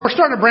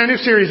starting a brand new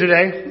series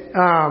today,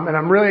 and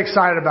I'm really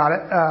excited about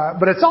it.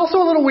 But it's also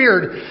a little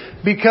weird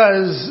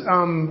because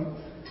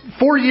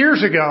 4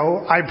 years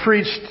ago I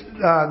preached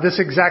this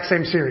exact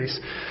same series.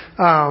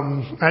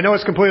 I know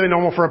it's completely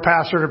normal for a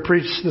pastor to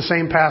preach the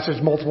same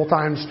passage multiple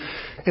times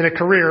in a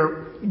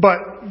career, but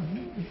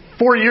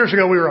 4 years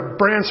ago we were a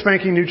brand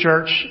spanking new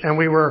church, and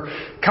we were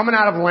coming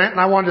out of Lent,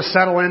 and I wanted to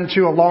settle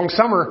into a long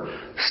summer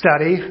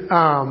study.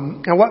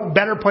 And what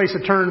better place to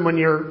turn when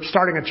you're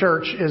starting a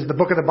church is the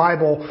book of the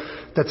Bible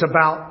that's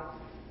about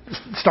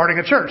starting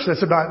a church.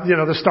 That's about,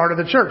 the start of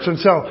the church. And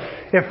so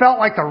it felt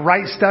like the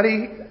right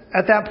study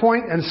at that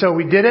point, and so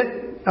we did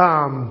it.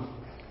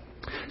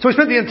 So we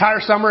spent the entire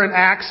summer in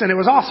Acts, and it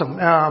was awesome.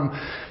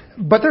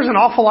 But there's an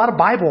awful lot of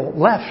Bible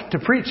left to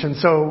preach, and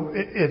so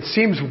it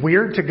seems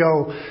weird to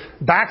go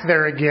back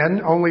there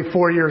again, only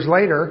 4 years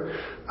later,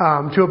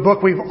 to a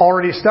book we've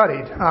already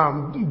studied.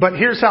 But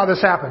here's how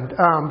this happened.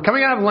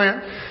 Coming out of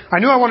Lent, I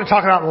knew I wanted to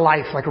talk about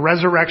life, like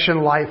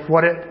resurrection life,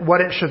 what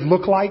it should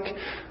look like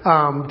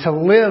to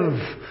live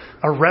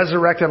a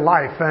resurrected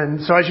life.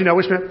 And so, as you know,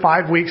 we spent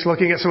 5 weeks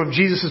looking at some of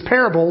Jesus'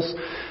 parables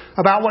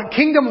about what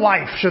kingdom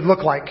life should look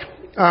like.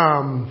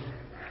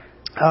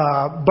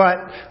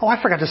 I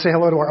forgot to say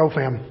hello to our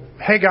OFAM.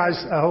 Hey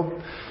guys, I hope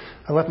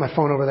I left my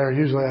phone over there.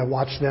 Usually I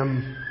watch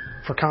them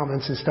for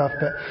comments and stuff,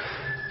 but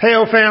hey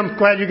OFAM,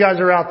 glad you guys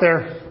are out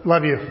there.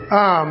 Love you.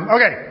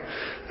 Okay.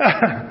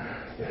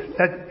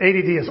 That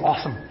ADD is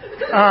awesome.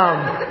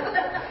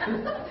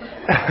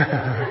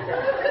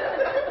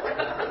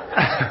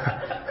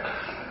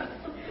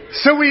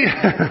 So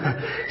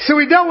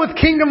we dealt with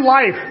kingdom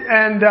life,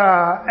 and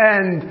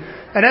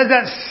as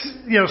that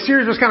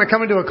series was kind of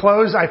coming to a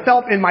close, I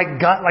felt in my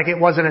gut like it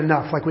wasn't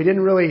enough, like we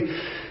didn't really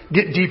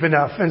get deep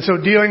enough. And so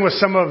dealing with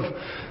some of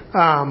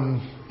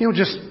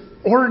just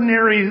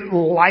ordinary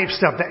life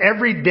stuff, the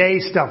everyday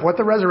stuff, what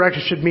the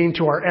resurrection should mean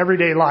to our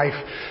everyday life,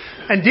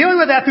 and dealing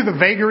with that through the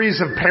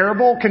vagaries of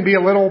parable can be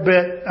a little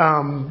bit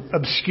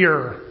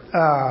obscure.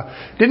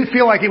 Didn't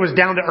feel like it was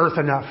down to earth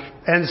enough.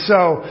 And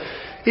so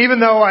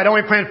even though I'd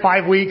only planned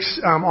 5 weeks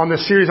on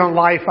this series on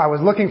life, I was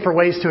looking for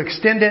ways to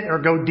extend it or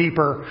go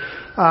deeper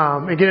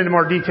and get into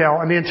more detail.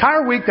 And the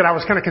entire week that I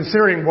was kind of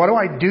considering, what do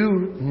I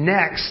do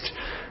next?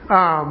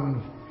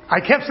 I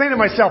kept saying to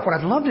myself, what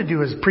I'd love to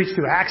do is preach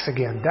through Acts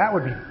again. That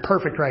would be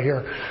perfect right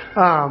here.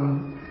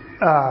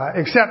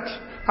 Except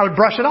I would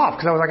brush it off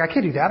because I was like, I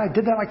can't do that. I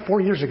did that like 4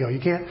 years ago. You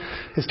can't.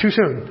 It's too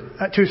soon.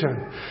 Too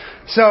soon.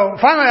 So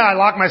finally I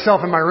locked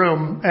myself in my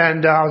room,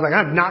 and I was like,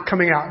 I'm not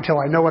coming out until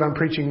I know what I'm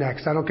preaching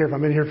next. I don't care if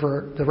I'm in here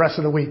for the rest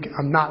of the week.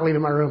 I'm not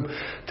leaving my room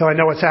until I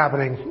know what's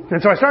happening.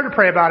 And so I started to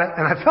pray about it,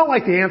 and I felt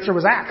like the answer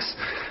was Acts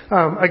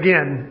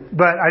again,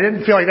 but I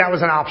didn't feel like that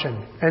was an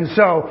option. And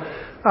so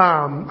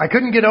I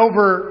couldn't get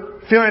over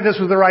feeling like this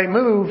was the right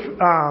move.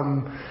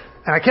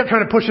 And I kept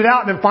trying to push it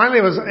out, and then finally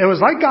it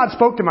was like God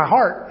spoke to my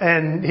heart,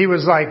 and He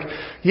was like,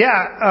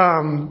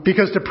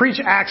 because to preach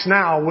Acts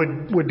now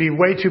would be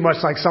way too much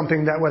like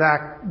something that would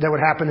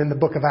happen in the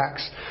book of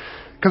Acts.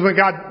 Because when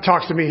God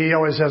talks to me, He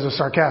always has a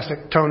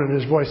sarcastic tone in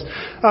His voice.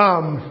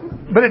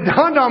 But it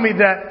dawned on me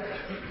that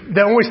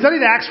when we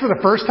studied Acts for the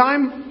first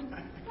time,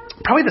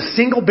 probably the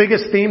single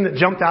biggest theme that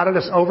jumped out at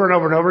us over and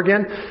over and over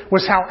again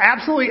was how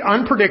absolutely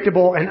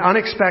unpredictable and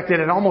unexpected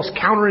and almost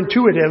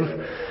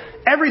counterintuitive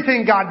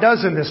everything God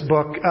does in this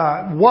book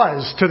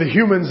was to the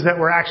humans that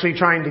were actually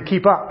trying to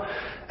keep up.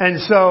 And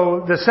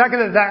so the second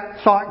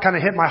that thought kind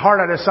of hit my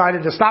heart, I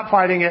decided to stop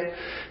fighting it,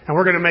 and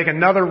we're going to make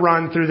another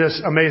run through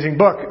this amazing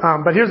book.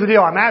 But here's the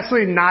deal. I'm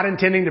actually not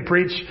intending to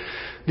preach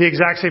the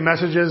exact same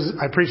messages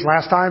I preached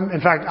last time.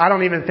 In fact, I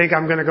don't even think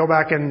I'm going to go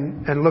back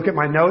and look at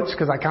my notes,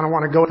 because I kind of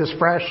want to go with this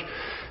fresh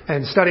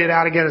and study it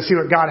out again and see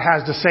what God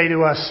has to say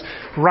to us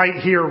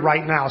right here,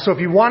 right now. So if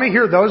you want to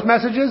hear those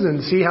messages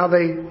and see how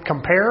they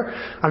compare,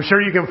 I'm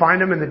sure you can find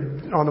them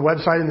on the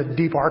website in the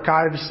deep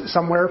archives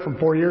somewhere from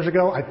 4 years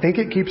ago. I think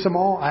it keeps them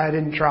all. I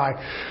didn't try.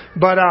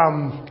 But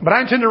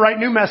I intend to write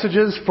new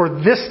messages for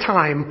this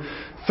time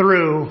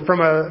through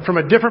from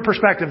a different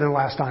perspective than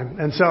last time.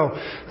 And so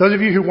those of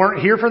you who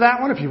weren't here for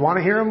that one, if you want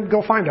to hear them,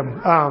 go find them.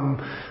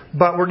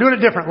 But we're doing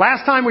it different.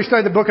 Last time we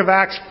studied the book of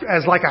Acts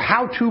as like a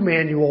how-to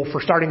manual for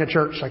starting a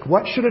church. Like,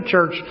 what should a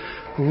church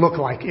look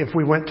like if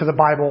we went to the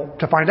Bible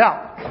to find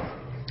out?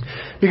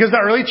 Because the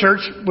early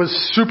church was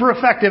super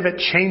effective at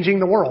changing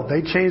the world.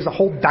 They changed the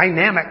whole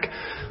dynamic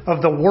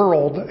of the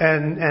world,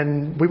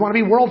 and we want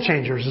to be world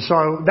changers.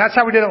 So that's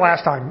how we did it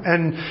last time.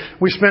 And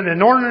we spent an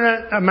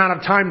inordinate amount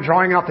of time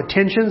drawing out the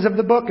tensions of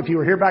the book. If you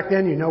were here back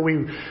then, you know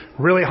we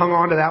really hung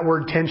on to that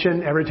word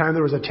tension. Every time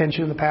there was a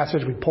tension in the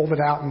passage, we pulled it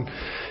out and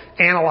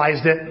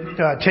analyzed it.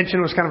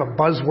 Tension was kind of a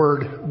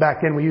buzzword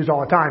back then we used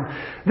all the time.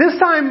 This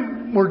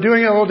time we're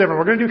doing it a little different.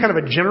 We're going to do kind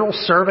of a general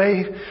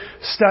survey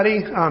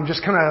study,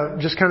 just kind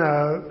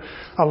of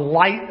a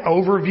light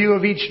overview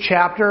of each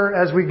chapter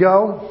as we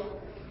go,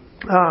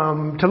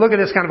 to look at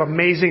this kind of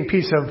amazing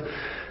piece of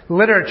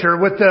literature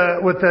with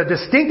the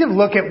distinctive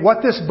look at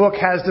what this book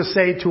has to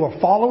say to a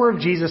follower of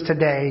Jesus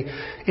today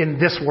in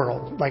this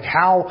world. Like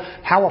how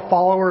a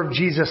follower of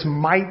Jesus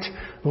might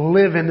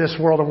live in this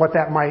world and what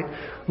that might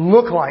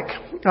look like.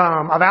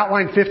 I've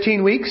outlined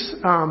 15 weeks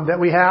that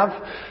we have,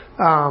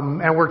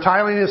 and we're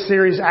titling this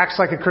series Acts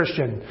Like a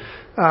Christian.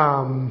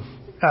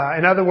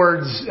 In other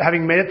words,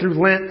 having made it through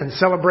Lent and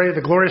celebrated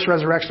the glorious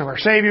resurrection of our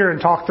Savior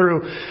and talked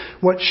through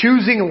what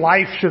choosing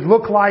life should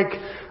look like,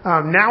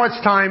 now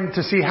it's time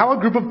to see how a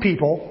group of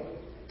people,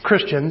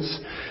 Christians,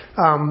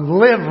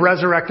 live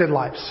resurrected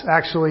lives,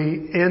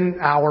 actually, in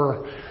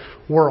our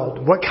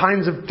world. What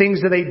kinds of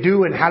things do they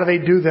do and how do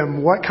they do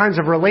them? What kinds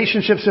of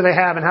relationships do they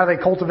have and how do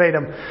they cultivate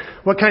them?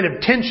 What kind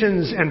of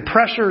tensions and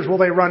pressures will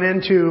they run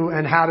into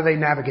and how do they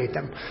navigate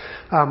them?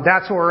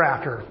 That's what we're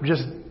after.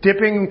 Just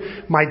dipping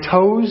my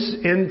toes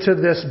into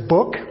this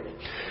book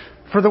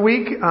for the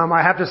week.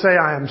 I have to say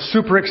I am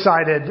super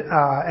excited,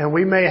 and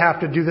we may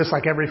have to do this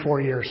like every 4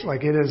 years.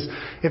 Like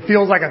it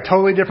feels like a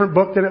totally different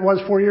book than it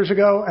was 4 years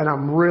ago, and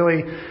I'm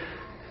really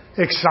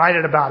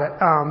excited about it.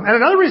 And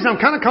another reason I'm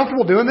kind of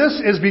comfortable doing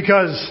this is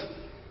because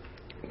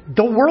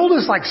the world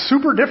is like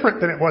super different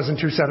than it was in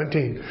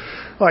 2017.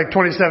 Like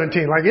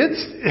it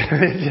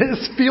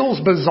just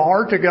feels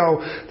bizarre to go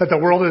that the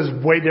world is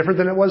way different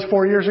than it was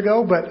 4 years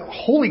ago, but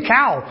holy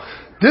cow,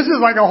 this is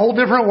like a whole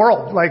different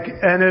world.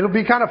 And it'll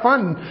be kind of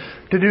fun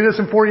to do this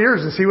in 4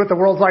 years and see what the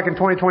world's like in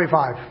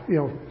 2025,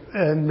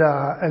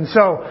 and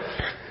so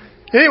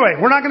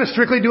anyway, we're not going to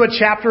strictly do a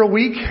chapter a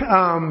week,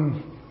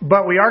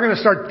 but we are going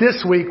to start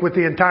this week with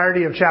the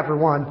entirety of chapter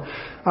 1.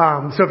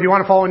 So if you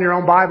want to follow in your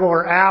own Bible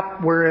or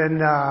app, we're in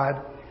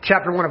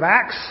chapter 1 of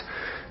Acts.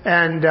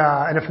 And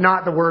if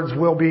not, the words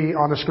will be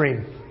on the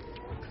screen.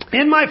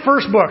 In my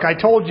first book, I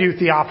told you,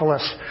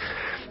 Theophilus,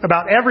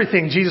 about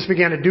everything Jesus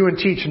began to do and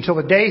teach until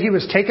the day he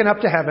was taken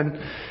up to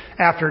heaven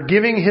after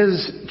giving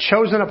his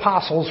chosen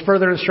apostles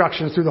further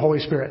instructions through the Holy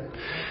Spirit.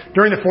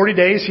 During the 40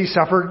 days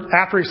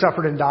after he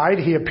suffered and died,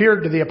 he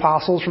appeared to the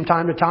apostles from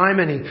time to time,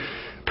 and he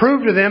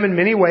proved to them in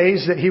many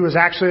ways that he was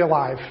actually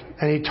alive.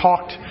 And he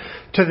talked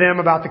to them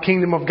about the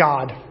kingdom of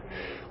God.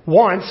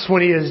 Once,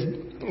 when he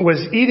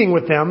was eating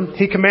with them,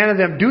 he commanded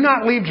them, "Do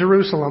not leave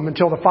Jerusalem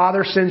until the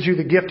Father sends you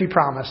the gift he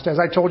promised, as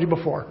I told you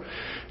before.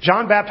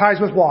 John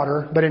baptized with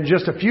water, but in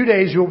just a few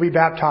days you will be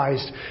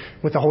baptized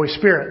with the Holy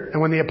Spirit."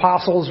 And when the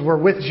apostles were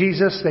with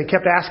Jesus, they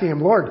kept asking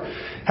him, "Lord,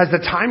 has the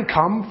time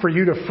come for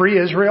you to free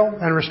Israel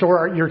and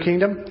restore your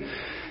kingdom?"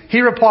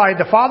 He replied,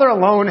 "The Father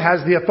alone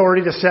has the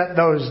authority to set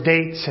those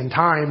dates and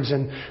times,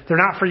 and they're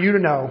not for you to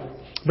know.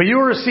 But you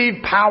will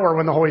receive power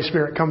when the Holy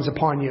Spirit comes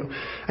upon you.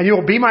 And you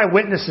will be my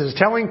witnesses,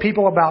 telling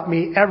people about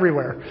me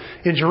everywhere,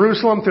 in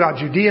Jerusalem, throughout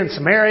Judea and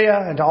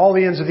Samaria, and to all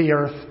the ends of the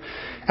earth."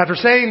 After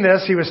saying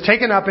this, he was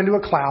taken up into a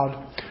cloud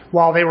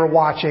while they were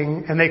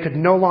watching, and they could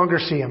no longer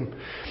see him.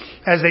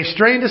 As they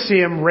strained to see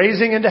him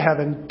raising into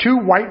heaven, 2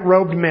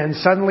 white-robed men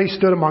suddenly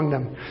stood among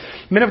them.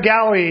 "Men of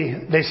Galilee,"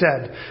 they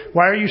said,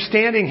 "why are you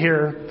standing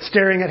here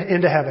staring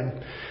into heaven?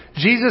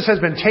 Jesus has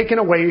been taken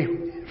away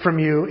from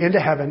you into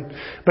heaven,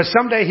 but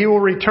someday he will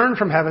return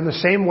from heaven the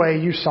same way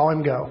you saw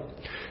him go."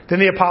 Then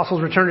the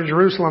apostles returned to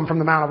Jerusalem from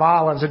the Mount of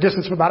Olives, a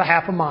distance of about a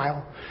half a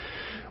mile.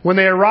 When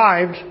they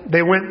arrived,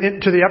 they went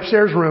into the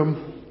upstairs room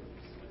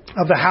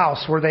of the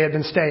house where they had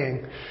been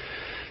staying.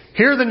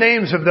 Here are the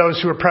names of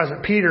those who were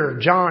present: Peter,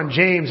 John,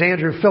 James,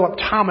 Andrew, Philip,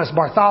 Thomas,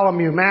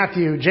 Bartholomew,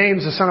 Matthew,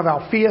 James the son of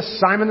Alphaeus,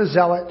 Simon the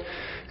Zealot,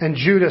 and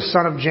Judas,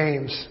 son of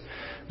James.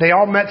 They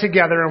all met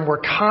together and were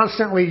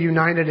constantly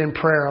united in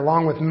prayer,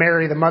 along with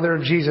Mary, the mother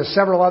of Jesus,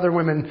 several other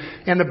women,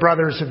 and the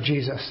brothers of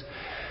Jesus.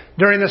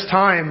 During this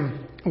time,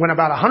 when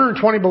about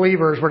 120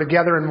 believers were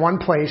together in one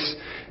place,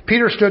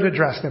 Peter stood and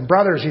addressed them.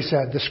 "Brothers," he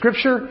said, "the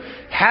scripture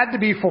had to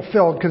be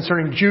fulfilled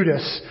concerning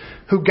Judas,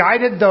 who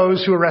guided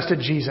those who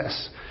arrested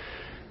Jesus.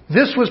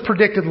 This was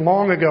predicted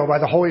long ago by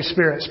the Holy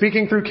Spirit,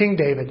 speaking through King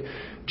David.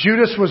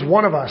 Judas was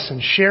one of us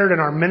and shared in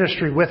our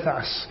ministry with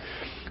us.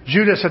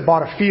 Judas had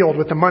bought a field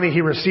with the money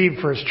he received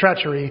for his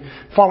treachery.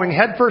 Falling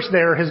headfirst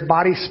there, his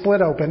body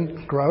split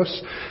open,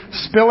 gross,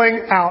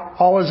 spilling out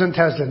all his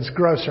intestines,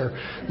 grosser.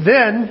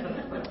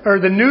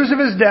 The news of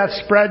his death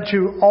spread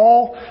to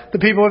all the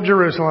people of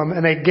Jerusalem,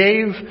 and they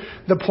gave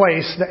the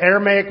place the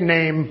Aramaic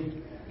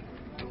name,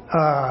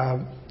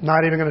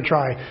 not even going to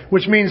try,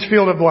 which means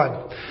field of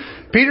blood."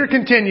 Peter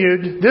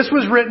continued, "This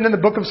was written in the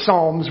book of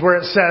Psalms, where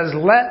it says,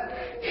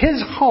 'Let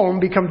his home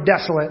become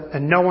desolate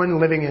and no one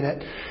living in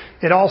it.'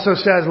 It also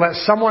says, 'Let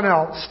someone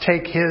else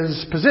take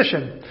his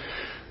position.'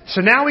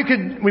 So now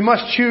we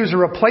must choose a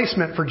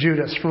replacement for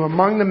Judas from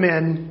among the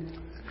men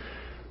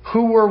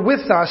who were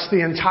with us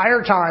the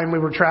entire time we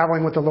were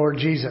traveling with the Lord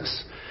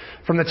Jesus,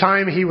 from the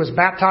time he was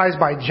baptized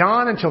by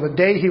John until the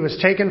day he was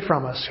taken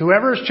from us.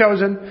 Whoever is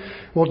chosen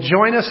will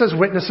join us as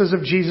witnesses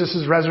of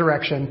Jesus'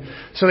 resurrection."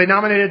 So they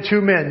nominated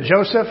 2 men,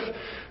 Joseph,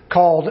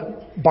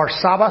 called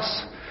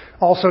Barsabbas,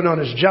 also known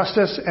as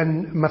Justus,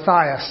 and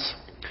Matthias.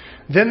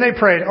 Then they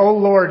prayed, "O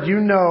Lord, you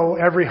know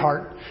every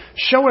heart.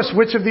 Show us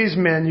which of these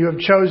men you have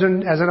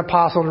chosen as an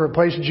apostle to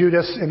replace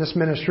Judas in this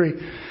ministry.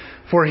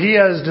 for he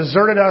has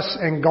deserted us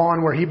and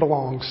gone where he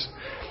belongs."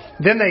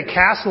 Then they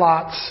cast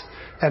lots,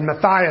 and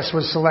Matthias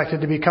was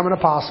selected to become an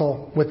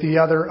apostle with the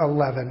other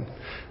 11.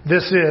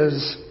 This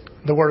is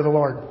the word of the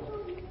Lord.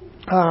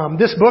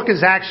 This book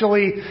is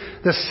actually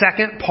the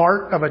second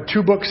part of a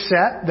 2-book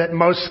set that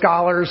most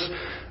scholars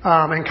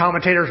and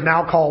commentators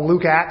now call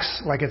Luke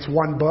Acts, like it's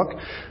one book.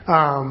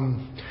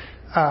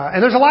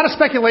 And there's a lot of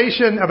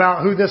speculation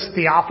about who this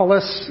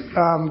Theophilus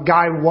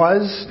guy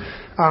was.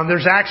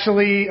 There's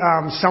actually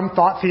some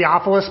thought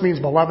Theophilus means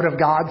beloved of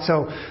God.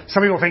 So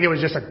some people think it was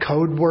just a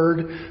code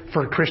word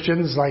for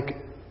Christians, like,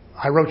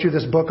 I wrote you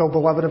this book, O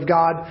beloved of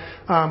God.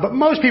 But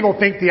most people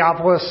think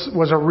Theophilus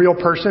was a real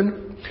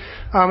person.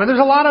 And there's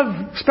a lot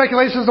of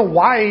speculation as to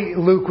why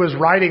Luke was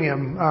writing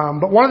him.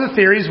 But one of the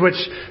theories, which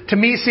to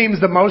me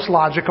seems the most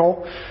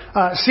logical,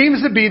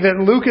 seems to be that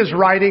Luke is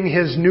writing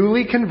his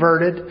newly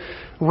converted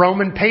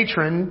Roman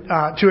patron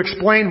to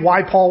explain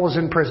why Paul was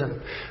in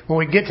prison. When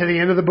we get to the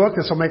end of the book,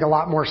 this will make a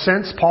lot more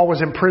sense. Paul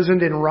was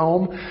imprisoned in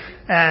Rome,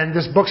 and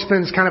this book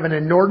spends kind of an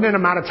inordinate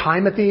amount of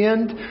time at the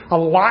end. A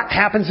lot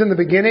happens in the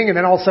beginning, and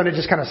then all of a sudden it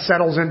just kind of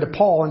settles into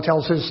Paul and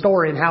tells his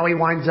story and how he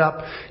winds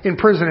up in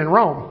prison in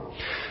Rome.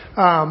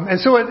 And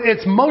so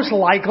it's most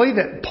likely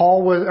that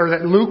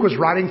that Luke was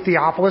writing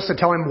Theophilus to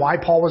tell him why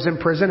Paul was in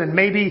prison, and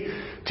maybe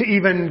to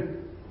even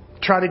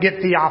try to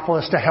get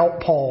Theophilus to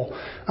help Paul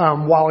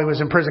while he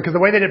was in prison. Because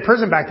the way they did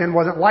prison back then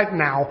wasn't like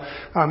now.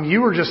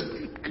 You were just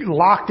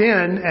locked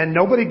in, and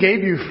nobody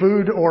gave you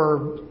food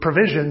or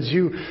provisions.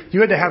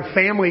 You had to have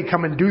family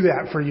come and do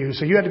that for you.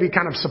 So you had to be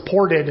kind of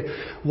supported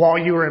while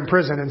you were in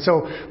prison. And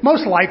so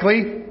most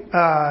likely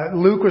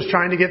Luke was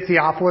trying to get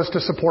Theophilus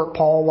to support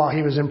Paul while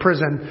he was in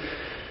prison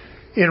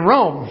in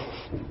Rome.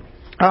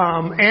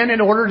 And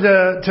in order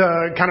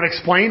to kind of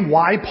explain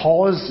why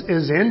Paul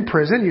is in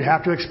prison, you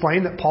have to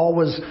explain that Paul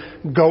was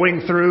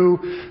going through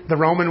the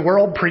Roman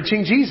world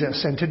preaching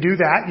Jesus. And to do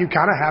that, you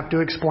kind of have to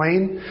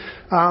explain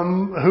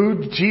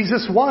who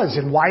Jesus was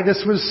and why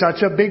this was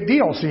such a big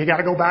deal. So you got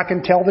to go back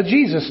and tell the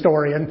Jesus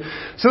story. And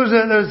so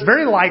it's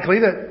very likely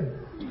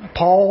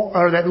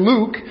that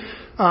Luke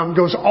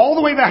goes all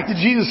the way back to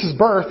Jesus'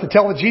 birth to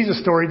tell the Jesus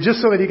story, just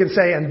so that he can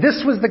say, and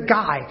this was this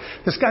guy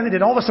that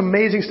did all this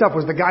amazing stuff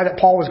was the guy that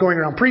Paul was going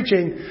around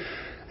preaching,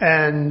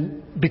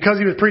 and because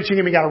he was preaching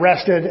him, he got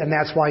arrested, and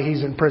that's why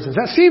he's in prison.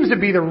 That seems to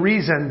be the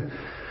reason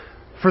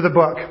for the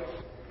book.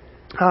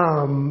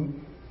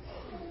 And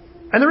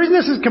the reason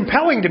this is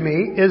compelling to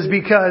me is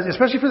because,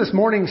 especially for this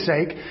morning's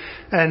sake,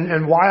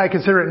 and why I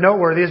consider it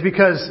noteworthy, is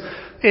because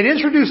it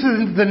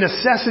introduces the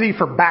necessity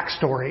for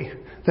backstory.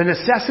 The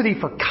necessity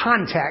for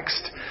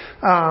context.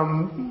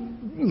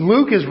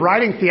 Luke is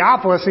writing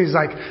Theophilus, and he's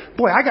like,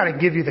 boy, I got to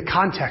give you the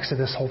context of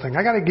this whole thing.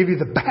 I got to give you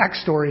the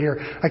backstory here.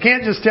 I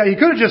can't just tell you. He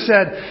could have just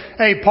said,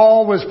 hey,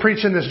 Paul was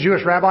preaching this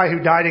Jewish rabbi who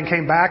died and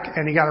came back,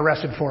 and he got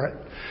arrested for it.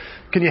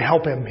 Can you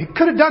help him? He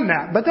could have done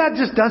that, but that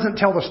just doesn't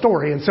tell the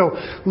story. And so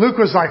Luke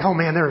was like, oh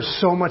man, there is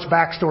so much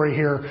backstory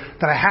here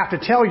that I have to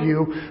tell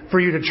you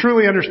for you to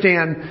truly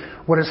understand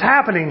what is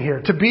happening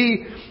here. To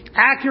be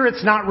accurate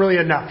is not really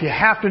enough. You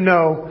have to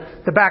know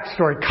the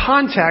backstory.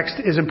 Context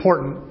is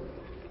important.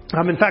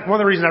 In fact, one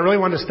of the reasons I really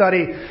wanted to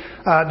study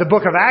the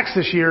book of Acts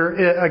this year,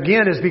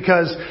 again, is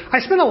because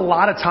I spent a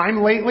lot of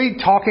time lately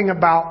talking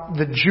about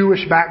the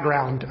Jewish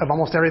background of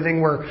almost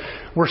everything we're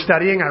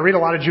studying. I read a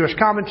lot of Jewish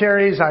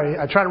commentaries.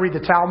 I try to read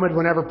the Talmud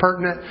whenever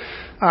pertinent.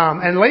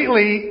 And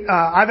lately,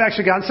 I've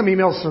actually gotten some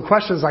emails, some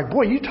questions like,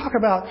 boy, you talk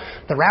about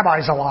the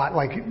rabbis a lot.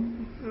 Like,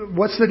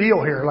 what's the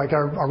deal here? Like,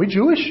 are we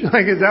Jewish?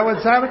 Like, is that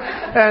what's happening?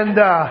 And,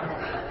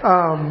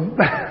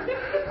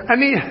 I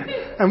mean,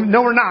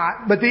 no, we're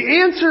not. But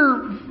the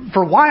answer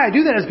for why I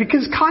do that is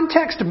because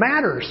context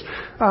matters.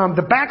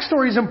 The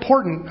backstory is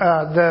important.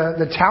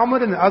 The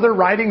Talmud and the other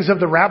writings of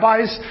the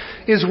rabbis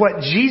is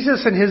what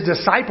Jesus and his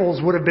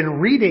disciples would have been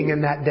reading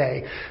in that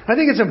day. I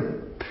think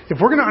if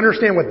we're going to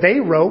understand what they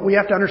wrote, we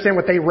have to understand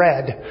what they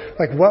read.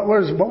 Like what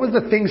was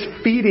the things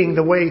feeding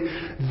the way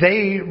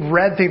they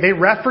read things. They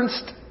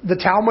referenced the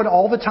Talmud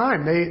all the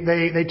time.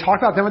 They talk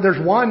about them.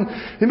 There's one.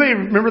 Anybody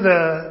remember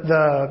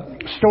the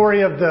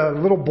story of the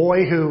little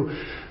boy who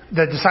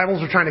the disciples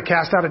were trying to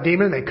cast out a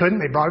demon? They couldn't.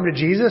 They brought him to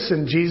Jesus,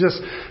 and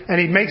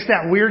he makes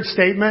that weird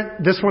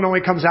statement. This one only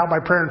comes out by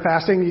prayer and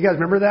fasting. You guys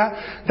remember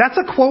that? That's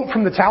a quote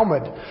from the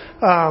Talmud.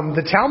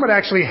 The Talmud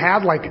actually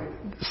had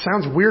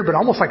sounds weird, but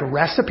almost like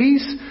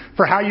recipes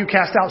for how you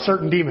cast out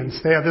certain demons.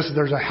 They have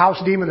there's a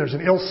house demon, there's an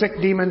ill-sick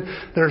demon,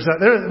 there's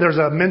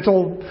a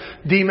mental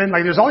demon,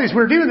 there's all these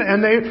weird demons,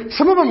 and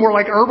some of them were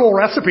like herbal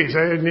recipes.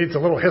 It needs a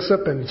little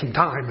hyssop and some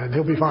thyme, and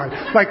he'll be fine.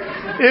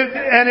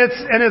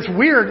 It's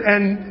weird,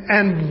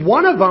 and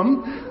one of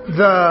them,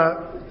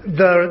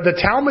 the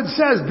Talmud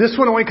says this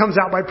one only comes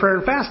out by prayer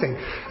and fasting.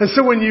 And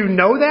so when you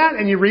know that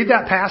and you read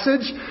that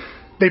passage,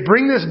 they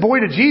bring this boy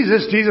to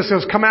Jesus. Jesus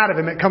goes, come out of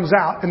him. It comes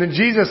out. And then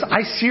Jesus,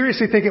 I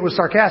seriously think it was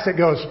sarcastic,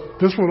 goes,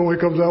 this one only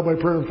comes out by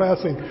prayer and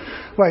fasting.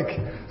 But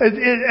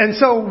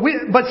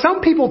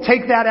some people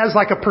take that as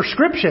like a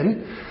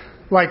prescription.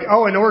 Like,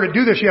 oh, in order to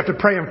do this, you have to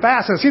pray and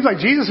fast. And it seems like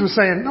Jesus was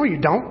saying, no,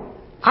 you don't.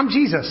 I'm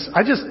Jesus.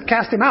 I just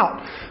cast him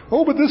out.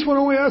 Oh, but this one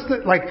only asked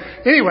it.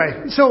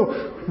 Anyway,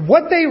 so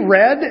what they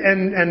read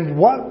and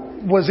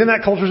what was in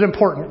that culture is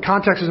important.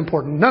 Context is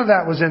important. None of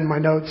that was in my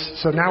notes,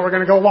 so now we're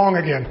going to go long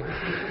again.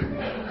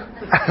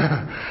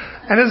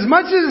 And as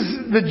much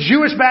as the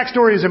Jewish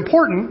backstory is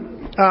important,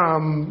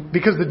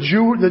 because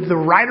the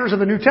writers of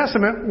the New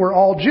Testament were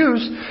all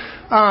Jews,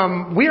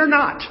 we are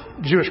not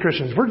Jewish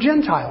Christians. We're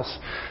Gentiles.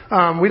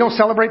 We don't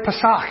celebrate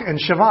Pesach and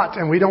Shavat,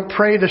 and we don't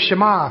pray the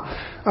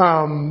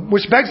Shema,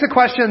 which begs the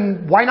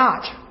question, why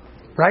not?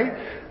 Right?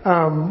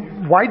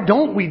 Why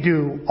don't we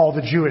do all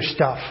the Jewish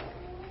stuff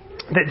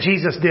that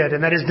Jesus did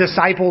and that his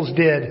disciples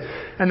did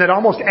and that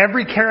almost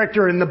every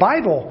character in the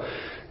Bible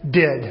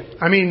did?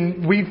 I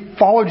mean, we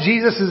follow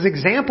Jesus'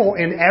 example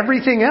in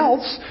everything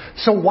else,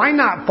 so why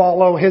not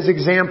follow his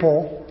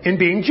example in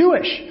being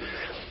Jewish?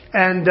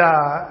 And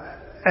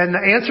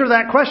the answer to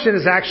that question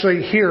is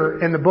actually here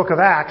in the book of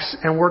Acts,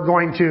 and we're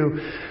going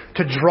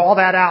to draw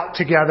that out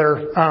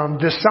together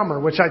this summer,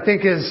 which I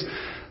think is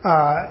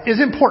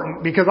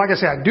important because, like I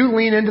said, I do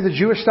lean into the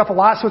Jewish stuff a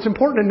lot, so it's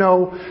important to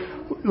know,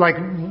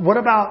 what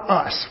about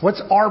us?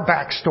 What's our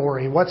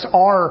backstory? What's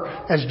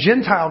as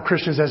Gentile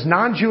Christians, as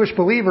non-Jewish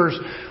believers,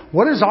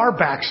 what is our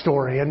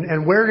backstory,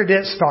 and where did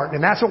it start?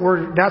 And that's what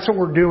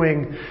we're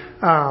doing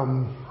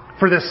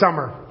for this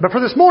summer. But for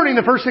this morning,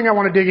 the first thing I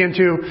want to dig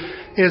into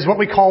is what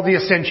we call the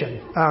ascension.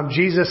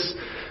 Jesus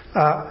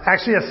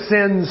actually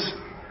ascends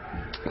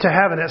to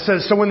heaven. It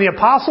says, so when the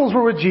apostles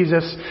were with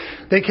Jesus,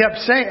 they kept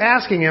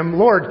asking him,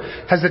 Lord,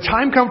 has the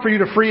time come for you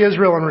to free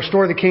Israel and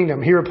restore the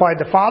kingdom? He replied,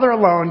 the Father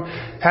alone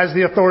has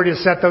the authority to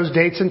set those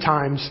dates and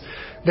times.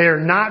 They are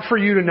not for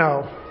you to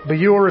know, but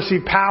you will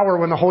receive power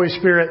when the Holy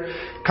Spirit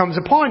comes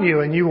upon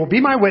you, and you will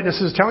be my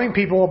witnesses, telling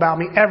people about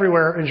me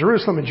everywhere in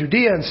Jerusalem and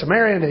Judea and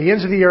Samaria and to the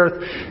ends of the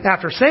earth.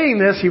 After saying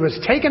this, he was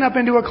taken up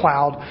into a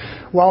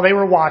cloud while they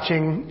were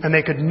watching, and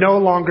they could no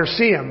longer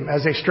see him.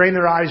 As they strained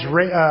their eyes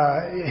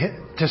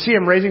to see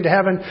him raising to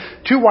heaven,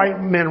 two white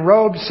men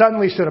robed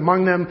suddenly stood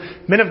among them.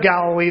 Men of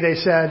Galilee, they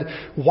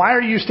said, why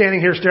are you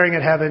standing here staring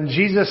at heaven?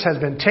 Jesus has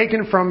been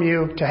taken from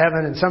you to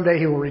heaven, and someday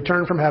he will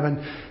return from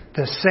heaven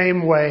the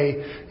same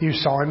way you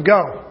saw him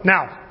go.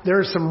 Now,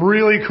 there's some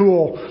really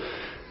cool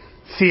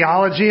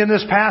theology in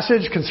this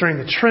passage concerning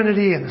the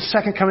Trinity and the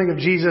second coming of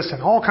Jesus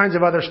and all kinds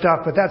of other stuff,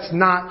 but that's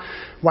not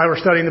why we're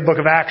studying the book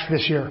of Acts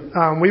this year.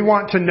 We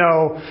want to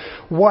know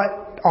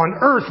what on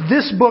earth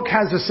this book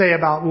has to say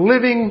about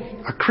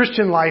living a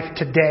Christian life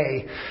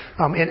today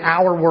in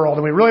our world.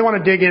 And we really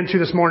want to dig into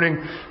this morning,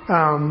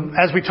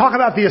 as we talk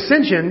about the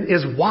ascension,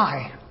 is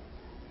why.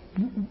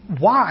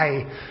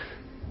 Why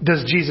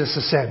does Jesus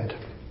ascend?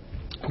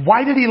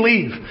 Why did he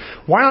leave?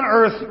 Why on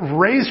earth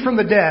raise from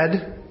the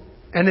dead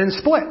and then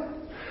split?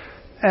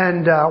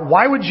 And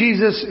why would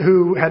Jesus,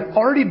 who had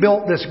already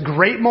built this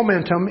great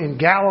momentum in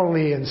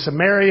Galilee and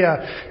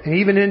Samaria and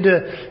even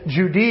into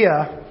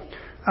Judea,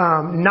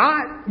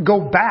 not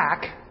go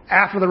back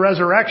after the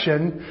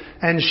resurrection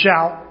and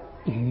shout,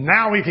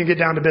 now we can get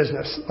down to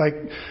business?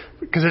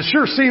 Because it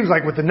sure seems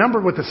like with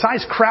the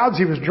size crowds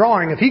he was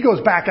drawing, if he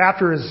goes back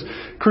after his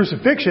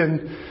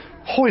crucifixion,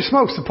 holy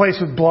smokes, the place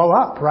would blow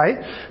up, right?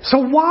 So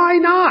why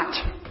not?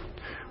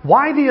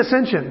 Why the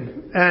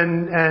ascension?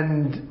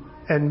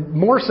 And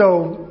more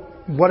so,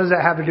 what does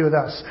that have to do with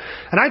us?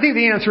 And I think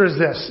the answer is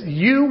this.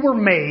 You were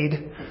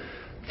made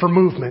for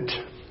movement.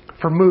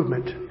 For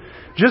movement.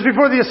 Just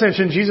before the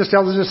ascension, Jesus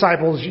tells his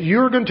disciples,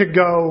 you're going to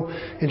go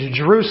into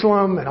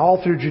Jerusalem and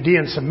all through Judea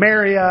and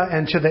Samaria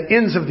and to the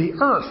ends of the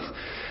earth,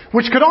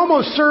 which could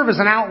almost serve as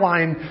an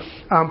outline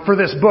for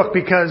this book,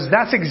 because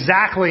that's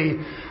exactly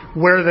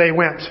where they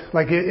went.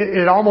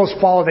 It almost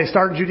followed. They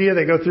start in Judea,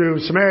 they go through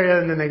Samaria,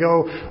 and then they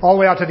go all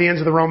the way out to the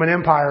ends of the Roman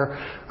Empire.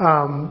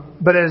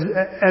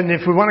 And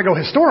if we want to go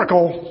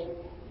historical,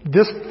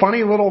 this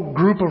funny little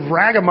group of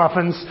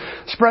ragamuffins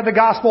spread the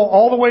gospel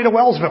all the way to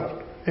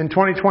Wellsville in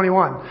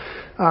 2021.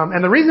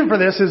 And the reason for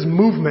this is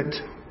movement.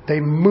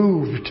 They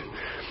moved.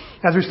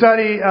 As we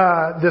study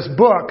this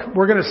book,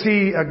 we're going to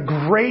see a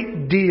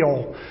great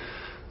deal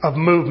of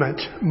movement,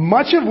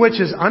 much of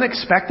which is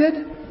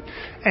unexpected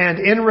and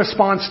in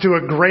response to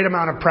a great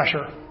amount of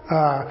pressure.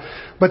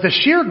 But the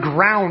sheer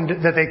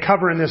ground that they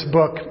cover in this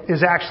book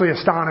is actually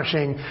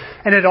astonishing.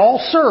 And it all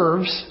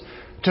serves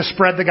to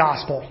spread the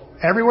gospel.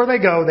 Everywhere they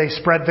go, they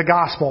spread the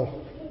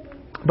gospel.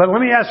 But let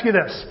me ask you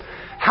this.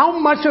 How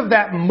much of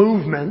that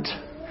movement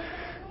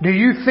do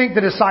you think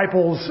the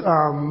disciples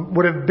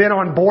would have been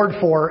on board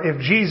for if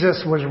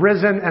Jesus was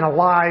risen and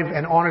alive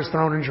and on his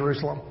throne in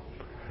Jerusalem?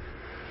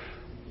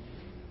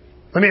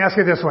 Let me ask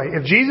it this way.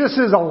 If Jesus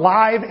is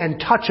alive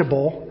and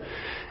touchable,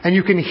 and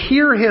you can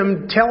hear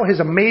him tell his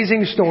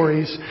amazing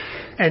stories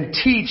and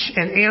teach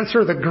and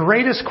answer the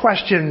greatest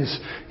questions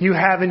you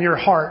have in your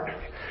heart,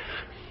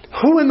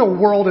 who in the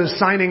world is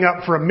signing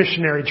up for a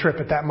missionary trip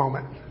at that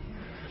moment?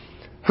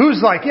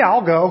 Who's like, yeah,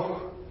 I'll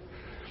go.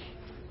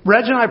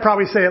 Reg and I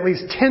probably say at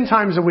least 10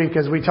 times a week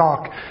as we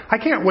talk, I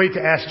can't wait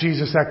to ask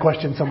Jesus that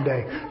question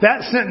someday.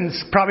 That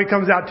sentence probably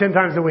comes out 10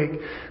 times a week.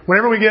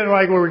 Whenever we get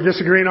like where we're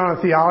disagreeing on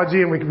a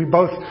theology and we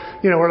both,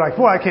 we're like,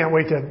 well, I can't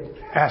wait to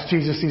ask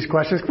Jesus these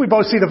questions. We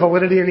both see the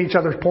validity in each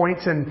other's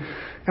points and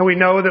we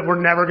know that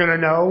we're never going to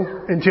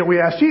know until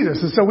we ask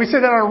Jesus. And so we say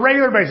that on a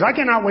regular basis. I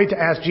cannot wait to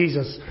ask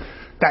Jesus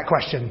that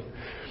question.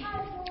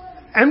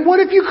 And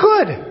what if you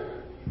could?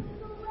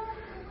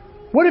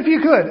 What if you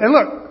could? And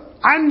look,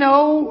 I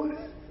know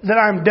that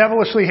I'm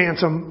devilishly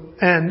handsome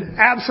and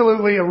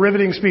absolutely a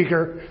riveting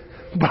speaker,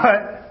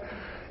 but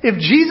if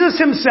Jesus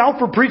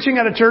himself were preaching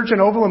at a church in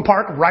Overland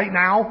Park right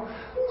now,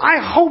 I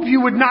hope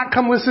you would not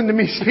come listen to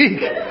me speak.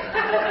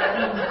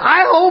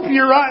 I hope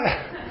you're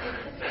right.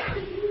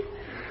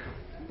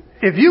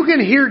 If you can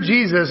hear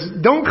Jesus,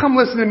 don't come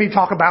listen to me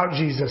talk about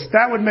Jesus.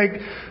 That would make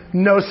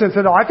no sense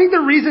at all. I think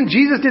the reason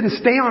Jesus didn't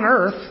stay on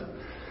earth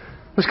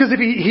was because if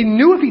he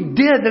knew if he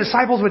did, the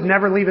disciples would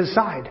never leave his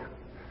side.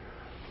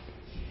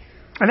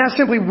 And that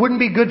simply wouldn't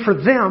be good for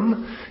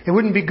them. It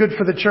wouldn't be good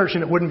for the church,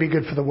 and it wouldn't be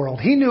good for the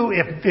world. He knew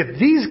if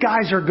these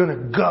guys are going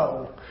to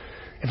go,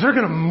 if they're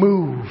going to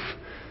move,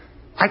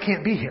 I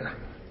can't be here.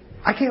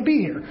 I can't be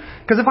here.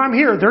 Because if I'm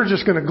here, they're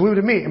just going to glue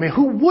to me. I mean,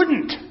 who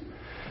wouldn't?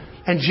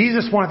 And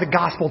Jesus wanted the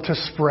gospel to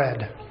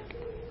spread.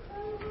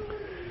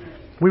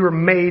 We were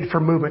made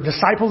for movement.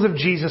 Disciples of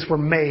Jesus were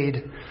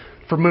made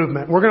for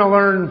movement. We're going to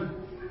learn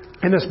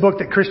in this book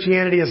that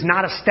Christianity is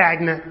not a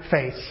stagnant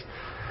faith.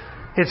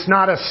 It's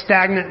not a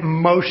stagnant,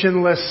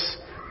 motionless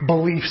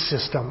belief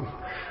system.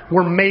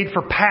 We're made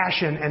for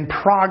passion and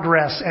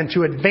progress and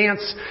to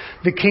advance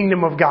the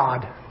kingdom of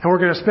God. And we're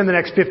going to spend the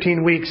next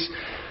 15 weeks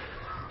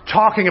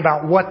talking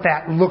about what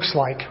that looks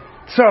like.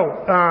 So,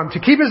 to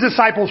keep his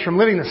disciples from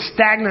living the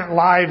stagnant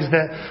lives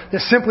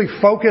that simply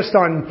focused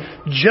on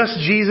just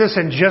Jesus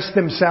and just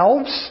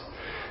themselves,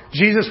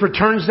 Jesus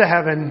returns to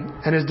heaven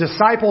and his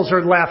disciples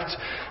are left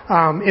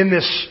in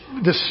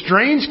this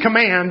strange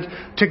command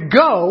to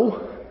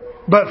go,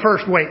 but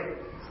first wait.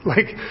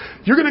 Like,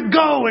 you're going to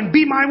go and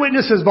be my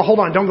witnesses, but hold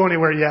on, don't go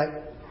anywhere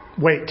yet.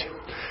 Wait.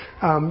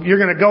 You're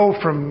going to go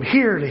from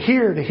here to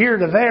here to here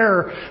to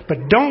there,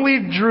 but don't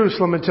leave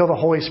Jerusalem until the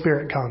Holy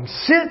Spirit comes.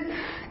 Sit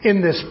in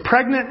this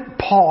pregnant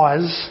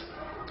pause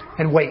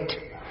and wait.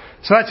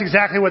 So that's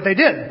exactly what they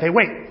did. They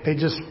wait. They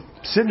just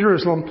sit in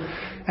Jerusalem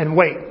and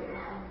wait.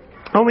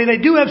 Only they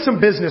do have some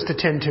business to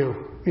tend to,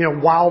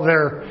 while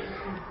they're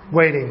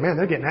waiting. Man,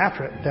 they're getting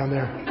after it down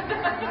there.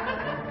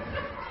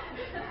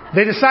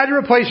 They decide to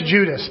replace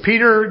Judas.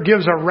 Peter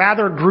gives a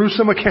rather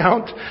gruesome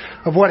account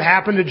of what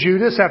happened to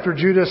Judas after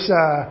Judas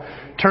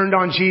turned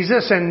on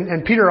Jesus.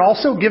 And Peter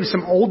also gives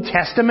some Old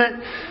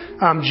Testament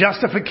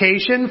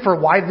justification for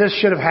why this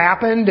should have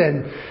happened.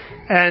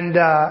 And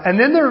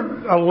then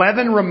their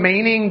 11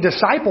 remaining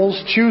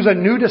disciples choose a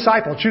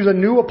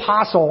new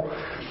apostle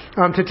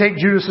to take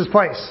Judas's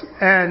place.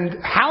 And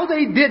how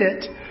they did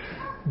it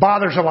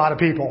bothers a lot of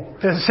people.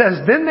 It says,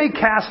 then they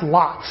cast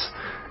lots,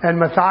 and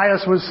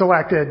Matthias was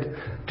selected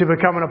to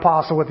become an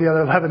apostle with the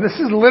other 11. This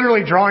is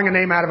literally drawing a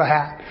name out of a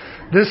hat.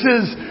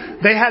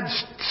 They had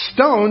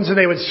stones and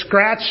they would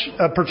scratch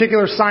a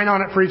particular sign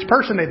on it for each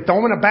person. They'd throw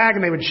them in a bag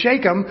and they would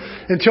shake them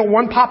until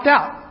one popped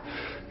out.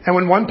 And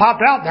when one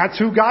popped out, that's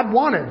who God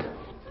wanted.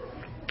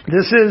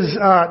 This is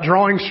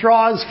drawing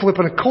straws,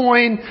 flipping a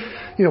coin.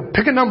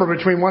 Pick a number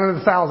between 1 and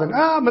 1,000.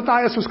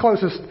 Matthias was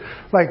closest.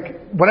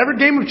 Like, whatever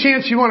game of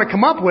chance you want to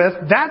come up with,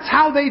 that's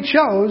how they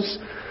chose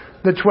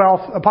the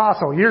 12th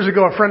apostle. Years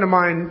ago, a friend of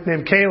mine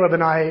named Caleb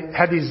and I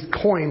had these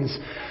coins.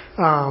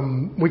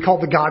 We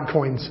called the God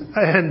coins.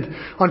 And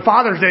on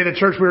Father's Day, the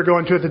church we were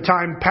going to at the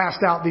time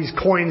passed out these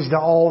coins to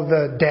all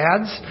the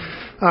dads.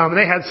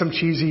 They had some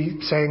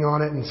cheesy saying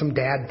on it and some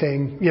dad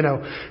thing,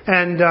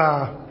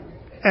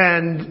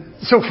 And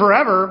so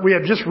forever, we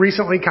have just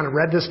recently kind of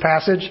read this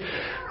passage.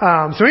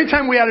 So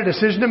anytime we had a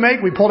decision to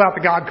make, we pulled out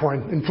the God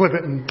coin and flip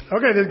it. And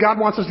okay, God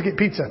wants us to get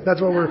pizza.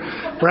 That's what we're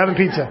having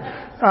pizza.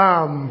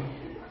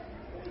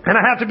 And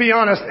I have to be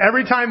honest,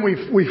 every time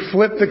we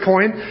flipped the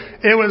coin,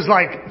 it was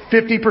like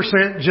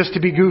 50% just to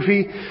be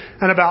goofy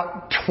and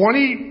about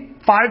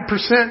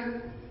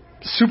 25%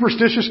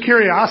 superstitious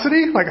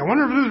curiosity. Like, I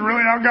wonder if this is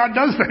really how God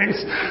does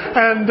things.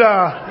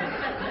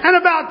 And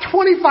about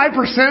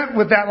 25%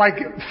 with that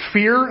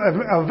fear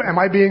of am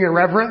I being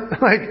irreverent?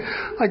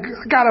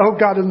 God, I hope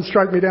God doesn't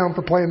strike me down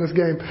for playing this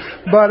game.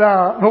 But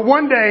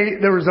one day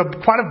there was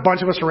quite a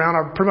bunch of us around,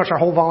 pretty much our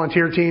whole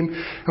volunteer team,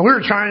 and we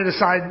were trying to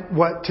decide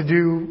what to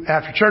do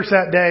after church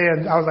that day.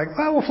 And I was like,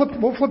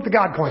 we'll flip the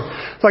God coin.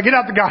 So I get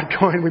out the God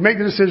coin. We make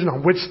the decision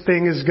on which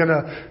thing is going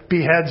to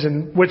be heads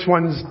and which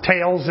one's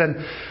tails.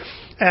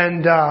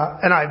 And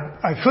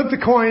I flipped the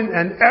coin,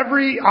 and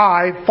every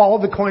eye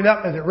followed the coin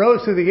up as it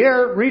rose through the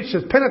air, reached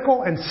its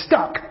pinnacle, and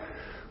stuck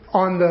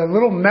on the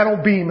little metal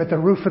beam at the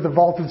roof of the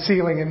vaulted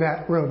ceiling in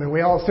that room. And we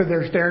all stood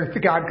there staring at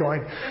the God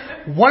coin,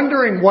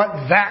 wondering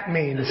what that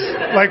means.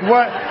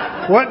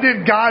 What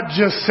did God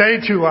just say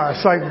to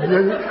us?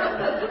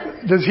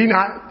 Does he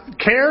not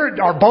care?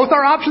 Are both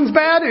our options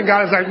bad? And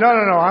God is like, no,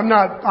 I'm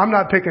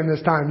not picking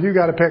this time. You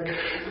got to pick.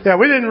 Yeah,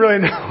 we didn't really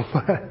know.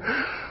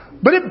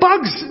 But it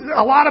bugs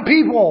a lot of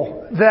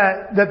people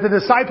that the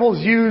disciples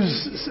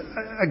use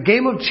a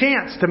game of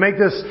chance to make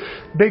this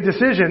big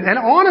decision. And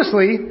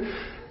honestly,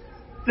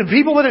 the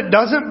people that it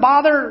doesn't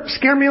bother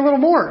scare me a little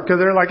more, because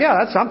they're like,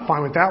 yeah, I'm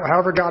fine with that.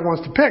 However God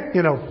wants to pick,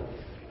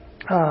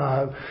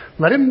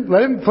 let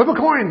him flip a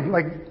coin.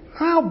 Like,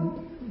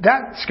 well,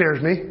 that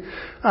scares me.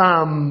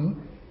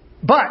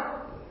 But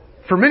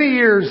for many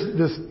years,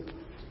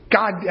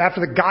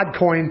 after the God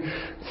coin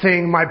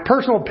thing, my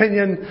personal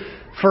opinion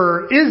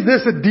is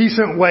this a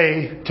decent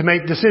way to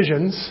make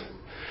decisions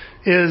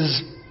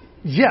is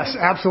yes,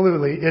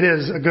 absolutely. It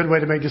is a good way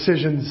to make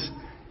decisions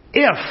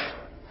if,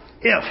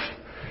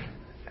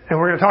 and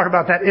we're going to talk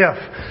about that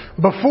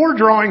if. Before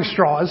drawing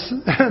straws,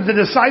 the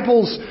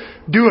disciples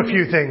do a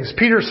few things.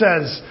 Peter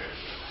says,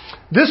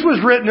 this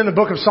was written in the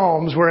book of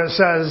Psalms where it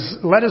says,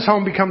 let his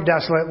home become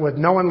desolate with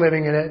no one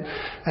living in it,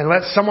 and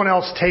let someone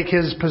else take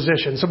his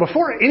position. So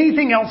before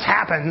anything else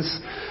happens,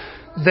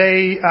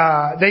 they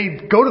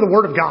go to the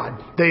Word of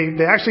God.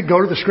 They actually go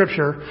to the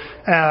Scripture.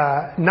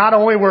 Not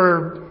only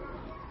were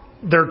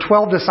there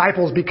 12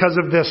 disciples because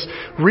of this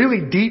really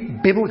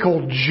deep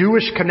biblical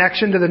Jewish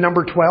connection to the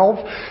number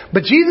 12,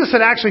 but Jesus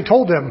had actually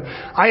told them,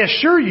 I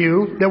assure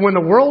you that when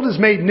the world is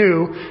made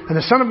new and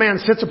the Son of Man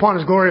sits upon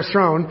his glorious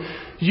throne,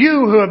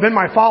 you who have been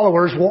my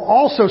followers will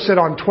also sit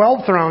on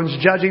 12 thrones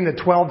judging the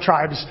 12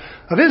 tribes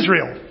of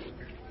Israel.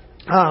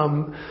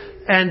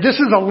 And this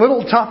is a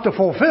little tough to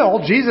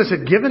fulfill. Jesus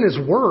had given his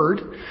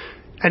word,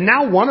 and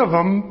now one of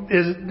them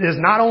is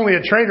not only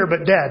a traitor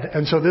but dead.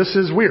 And so this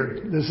is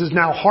weird. This is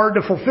now hard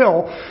to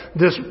fulfill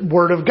this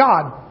word of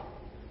God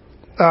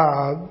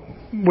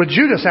with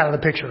Judas out of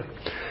the picture.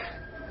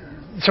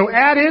 So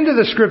add into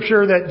the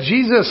scripture that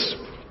Jesus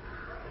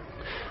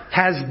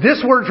has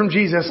this word from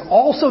Jesus,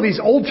 also these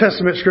Old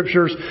Testament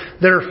scriptures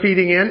that are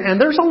feeding in, and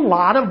there's a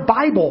lot of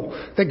Bible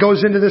that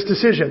goes into this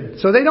decision.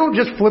 So they don't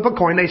just flip a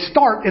coin, they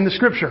start in the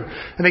scripture,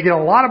 and they get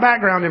a lot of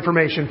background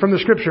information from the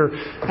scripture,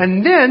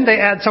 and then they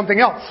add something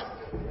else.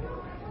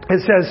 It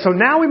says, so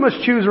now we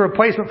must choose a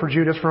replacement for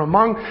Judas from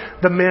among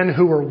the men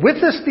who were with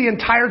us the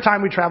entire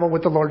time we traveled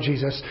with the Lord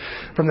Jesus.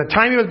 From the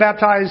time he was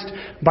baptized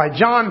by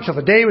John until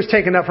the day he was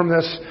taken up from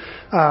this,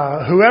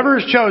 whoever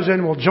is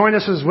chosen will join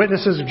us as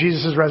witnesses of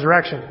Jesus'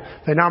 resurrection.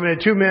 They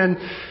nominated two men,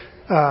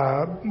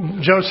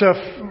 Joseph,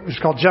 who's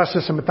called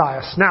Justus, and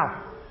Matthias.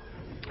 Now,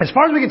 as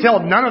far as we can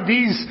tell, none of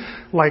these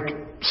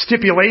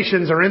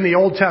stipulations are in the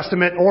Old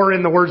Testament or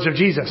in the words of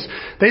Jesus.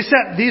 They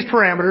set these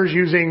parameters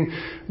using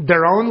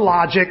their own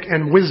logic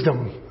and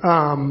wisdom,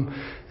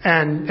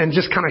 and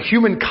just kind of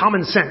human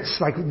common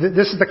sense.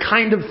 This is the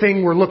kind of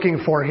thing we're looking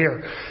for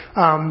here.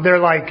 They're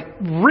like,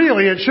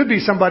 really, it should be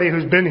somebody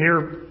who's been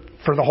here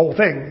for the whole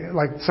thing,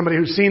 like somebody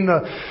who's seen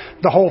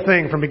the whole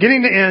thing from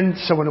beginning to end.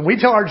 So when we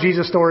tell our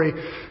Jesus story,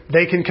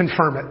 they can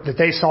confirm it, that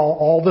they saw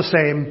all the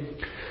same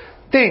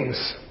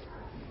things.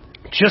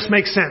 Just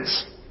makes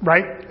sense.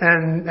 Right?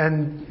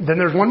 And then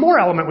there's one more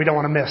element we don't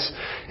want to miss.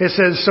 It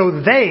says, so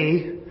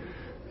they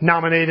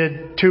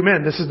nominated two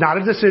men. This is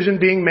not a decision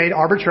being made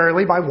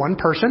arbitrarily by one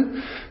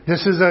person.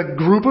 This is a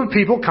group of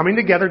people coming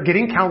together,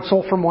 getting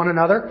counsel from one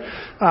another,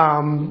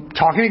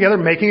 talking together,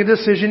 making a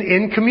decision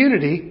in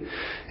community.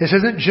 This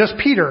isn't just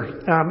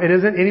Peter. It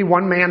isn't any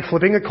one man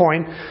flipping a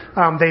coin.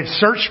 They've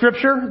searched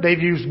Scripture.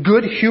 They've used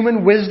good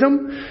human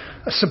wisdom,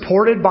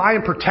 supported by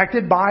and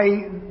protected by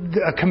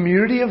a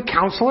community of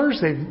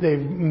counselors. They've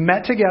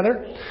met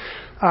together.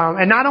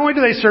 And not only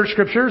do they search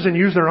scriptures and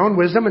use their own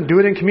wisdom and do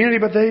it in community,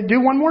 but they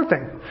do one more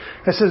thing.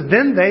 It says,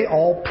 then they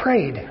all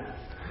prayed.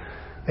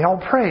 They all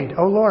prayed.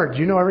 Oh Lord,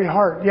 you know every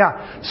heart.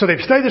 Yeah. So they've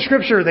studied the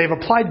scripture. They've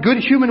applied good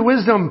human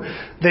wisdom.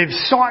 They've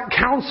sought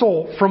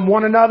counsel from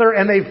one another,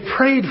 and they've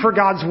prayed for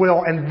God's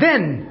will. And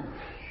then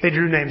they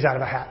drew names out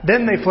of a hat.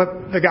 Then they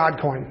flipped the God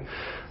coin.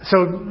 So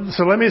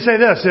let me say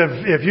this.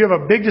 If you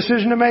have a big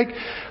decision to make,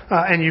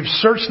 and you've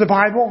searched the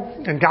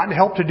Bible and gotten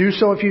help to do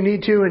so if you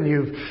need to, and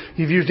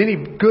you've used any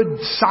good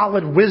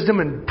solid wisdom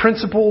and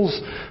principles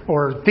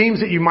or themes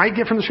that you might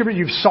get from the scripture,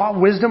 you've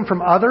sought wisdom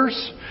from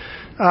others,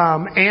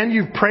 and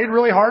you've prayed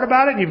really hard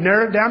about it and you've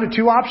narrowed it down to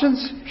two options,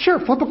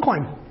 sure, flip a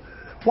coin.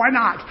 Why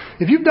not?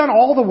 If you've done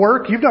all the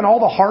work, you've done all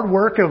the hard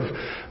work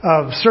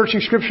of searching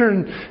scripture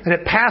and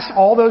it passed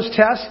all those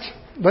tests,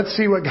 let's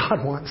see what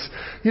God wants.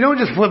 You don't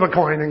just flip a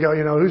coin and go,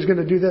 who's going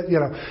to do that?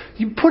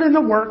 You put in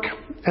the work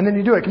and then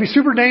you do it. It can be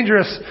super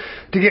dangerous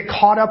to get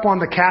caught up on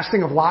the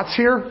casting of lots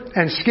here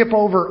and skip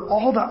over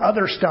all the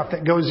other stuff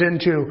that goes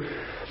into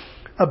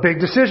a big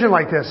decision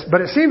like this.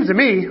 But it seems to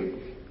me,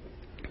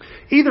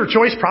 either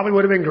choice probably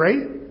would have been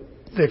great.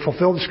 They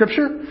fulfilled the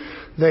scripture.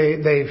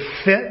 They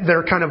fit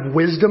their kind of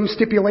wisdom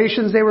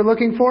stipulations they were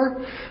looking for.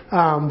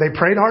 They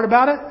prayed hard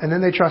about it, and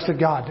then they trusted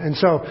God. And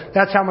so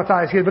that's how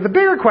Matthias did. But the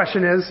bigger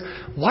question is,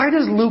 why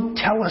does Luke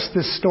tell us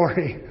this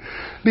story?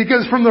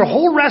 Because from the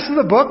whole rest of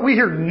the book, we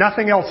hear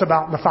nothing else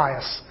about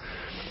Matthias.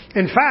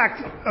 In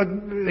fact,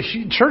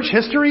 church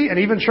history and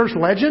even church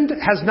legend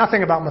has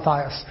nothing about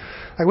Matthias.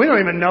 Like, we don't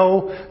even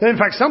know. In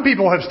fact, some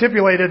people have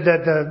stipulated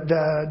that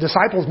the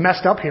disciples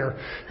messed up here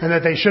and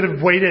that they should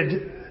have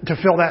waited to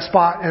fill that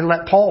spot and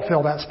let Paul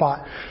fill that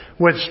spot,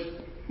 which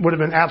would have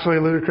been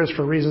absolutely ludicrous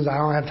for reasons I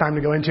don't have time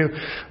to go into.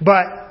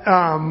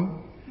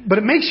 But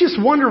it makes you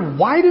just wonder,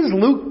 why does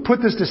Luke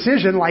put this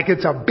decision like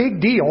it's a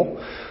big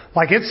deal,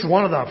 like it's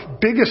one of the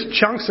biggest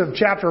chunks of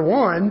chapter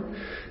 1,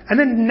 and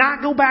then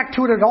not go back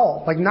to it at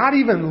all? Like, not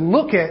even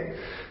look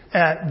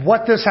at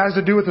what this has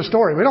to do with the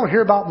story. We don't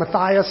hear about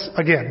Matthias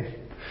again.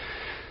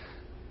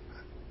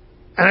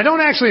 And I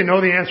don't actually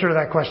know the answer to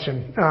that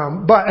question.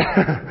 But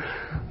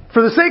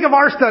for the sake of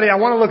our study, I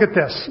want to look at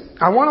this.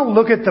 I want to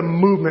look at the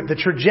movement, the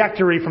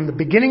trajectory from the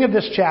beginning of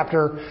this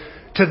chapter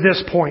to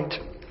this point.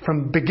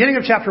 From beginning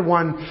of chapter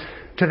 1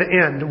 to the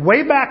end.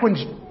 Way back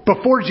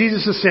before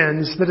Jesus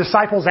ascends, the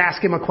disciples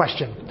ask him a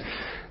question.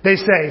 They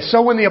say,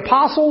 so when the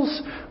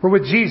apostles were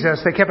with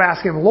Jesus, they kept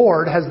asking him,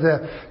 Lord, has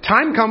the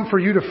time come for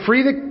you to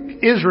free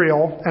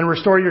Israel and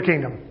restore your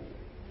kingdom?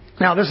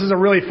 Now, this is a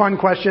really fun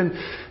question.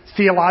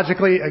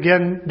 Theologically,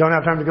 again, don't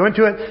have time to go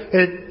into it.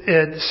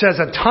 It says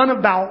a ton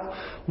about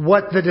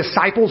what the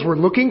disciples were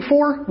looking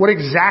for, what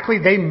exactly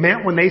they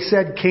meant when they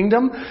said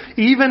kingdom.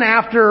 Even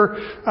after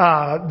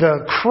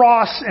the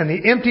cross and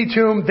the empty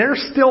tomb, they're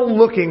still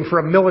looking for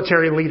a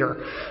military leader.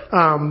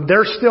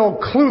 They're still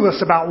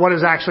clueless about what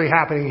is actually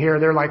happening here.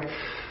 They're like,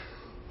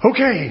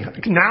 okay,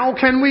 now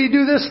can we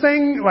do this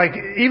thing? Like,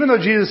 even though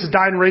Jesus has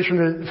died and raised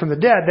from the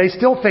dead, they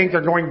still think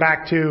they're going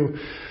back to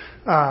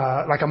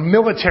like a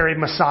military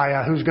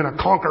Messiah who's going to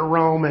conquer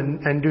Rome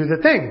and do the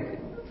thing.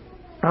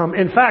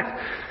 In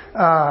fact,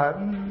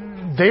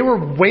 they were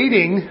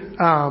waiting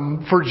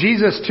for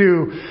Jesus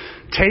to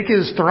take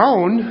his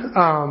throne,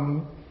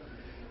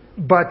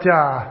 but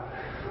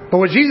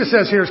what Jesus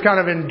says here is kind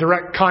of in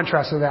direct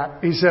contrast to that.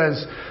 He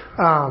says,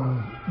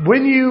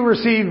 when you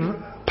receive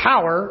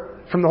power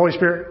from the Holy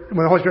Spirit,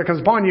 when the Holy Spirit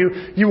comes upon you,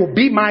 you will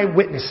be my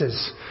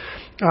witnesses,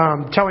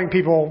 telling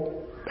people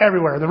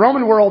everywhere. In the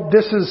Roman world,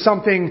 this is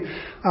something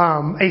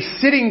a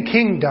sitting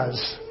king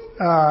does.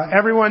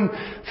 Everyone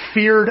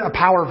feared a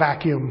power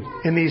vacuum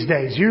in these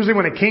days. Usually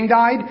when a king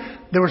died,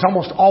 there was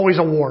almost always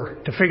a war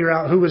to figure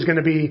out who was going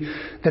to be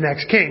the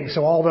next king.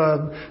 So all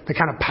the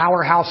kind of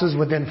powerhouses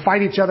would then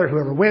fight each other.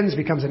 Whoever wins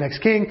becomes the next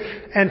king.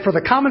 And for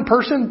the common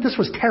person, this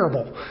was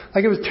terrible.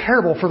 Like, it was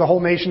terrible for the whole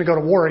nation to go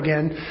to war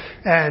again.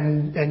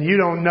 And you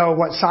don't know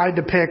what side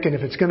to pick and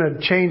if it's going to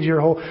change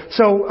your whole...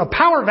 So a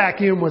power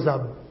vacuum was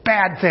a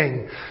bad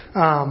thing.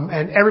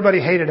 And everybody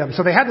hated him.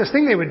 So they had this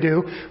thing they would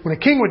do when a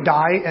king would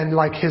die and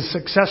like his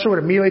successor would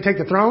immediately take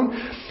the throne.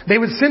 They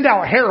would send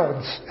out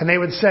heralds and they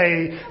would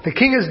say, the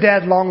king is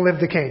dead, long live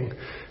the king.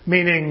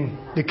 Meaning,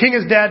 the king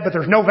is dead, but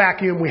there's no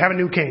vacuum. We have a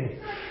new king.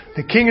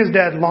 The king is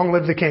dead, long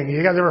live the king.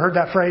 You guys ever heard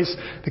that phrase?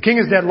 The king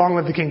is dead, long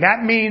live the king.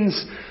 That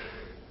means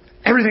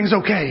everything's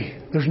okay.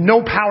 There's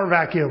no power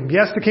vacuum.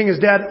 Yes, the king is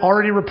dead,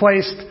 already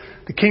replaced.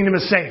 The kingdom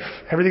is safe.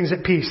 Everything's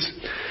at peace.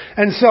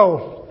 And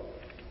so,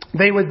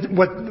 they would,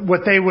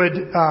 what they would,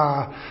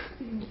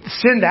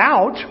 send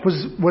out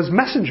was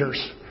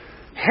messengers,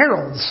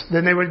 heralds.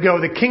 Then they would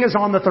go, the king is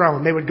on the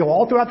throne. They would go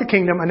all throughout the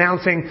kingdom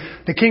announcing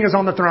the king is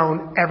on the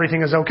throne.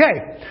 Everything is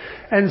okay.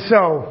 And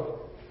so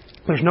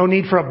there's no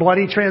need for a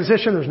bloody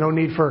transition. There's no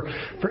need for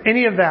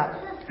any of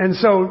that. And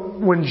so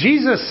when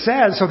Jesus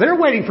says, so they're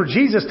waiting for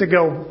Jesus to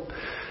go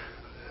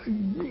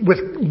with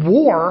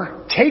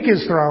war, take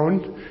his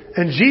throne.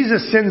 And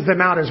Jesus sends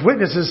them out as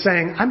witnesses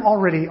saying, I'm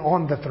already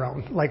on the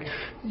throne. Like,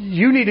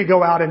 you need to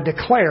go out and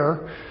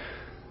declare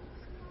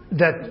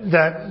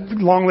that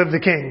long live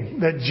the king,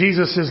 that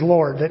Jesus is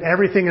Lord, that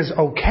everything is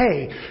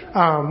okay.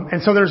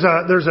 And so there's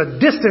a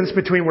distance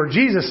between where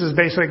Jesus is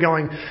basically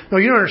going, no,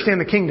 you don't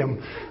understand the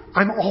kingdom.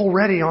 I'm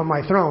already on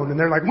my throne. And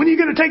they're like, when are you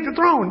going to take the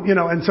throne? You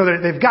know, and so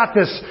they've got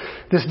this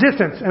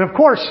distance. And of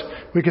course,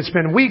 we could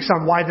spend weeks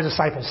on why the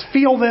disciples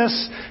feel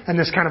this and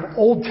this kind of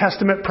Old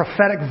Testament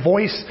prophetic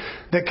voice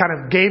that kind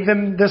of gave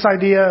them this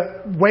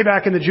idea way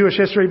back in the Jewish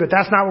history, but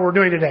that's not what we're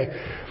doing today.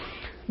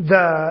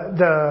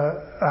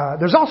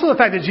 There's also the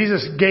fact that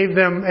Jesus gave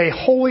them a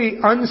wholly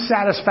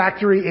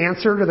unsatisfactory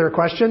answer to their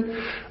question.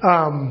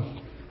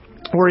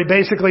 Where he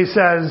basically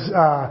says,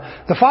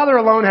 the Father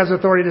alone has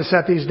authority to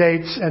set these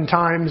dates and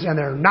times, and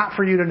they're not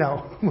for you to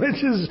know,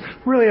 which is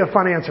really a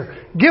fun answer.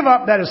 Give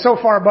up. That is so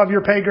far above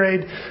your pay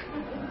grade.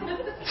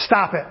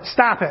 Stop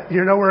it.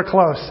 You're nowhere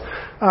close.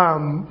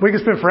 We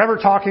could spend forever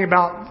talking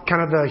about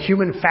kind of the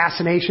human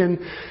fascination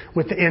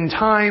with the end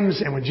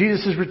times and when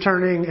Jesus is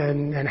returning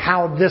and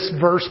how this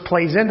verse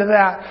plays into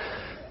that.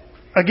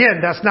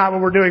 Again, that's not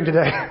what we're doing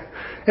today.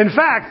 In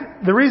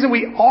fact, the reason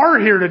we are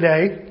here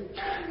today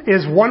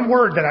is one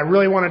word that I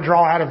really want to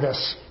draw out of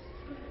this.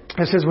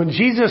 It says when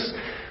the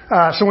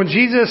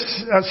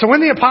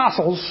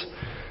apostles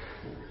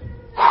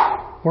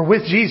were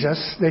with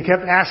Jesus, they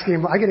kept asking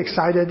him, I get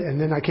excited and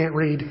then I can't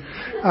read.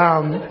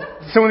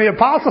 So when the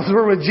apostles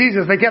were with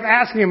Jesus, they kept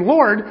asking him,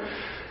 Lord,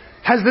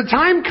 has the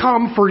time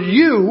come for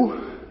you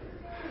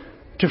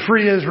to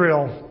free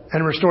Israel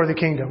and restore the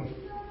kingdom.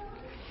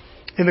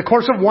 In the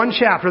course of one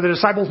chapter, the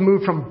disciples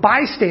moved from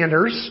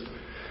bystanders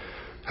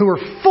who were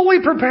fully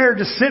prepared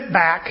to sit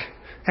back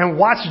and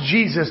watch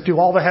Jesus do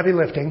all the heavy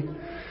lifting.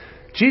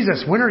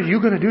 Jesus, when are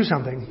you going to do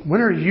something?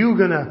 When are you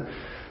going to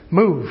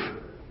move?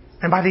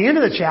 And by the end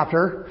of the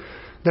chapter,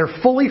 they're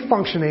fully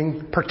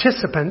functioning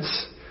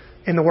participants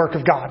in the work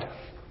of God.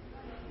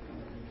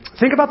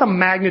 Think about the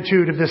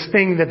magnitude of this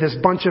thing that this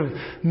bunch of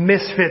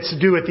misfits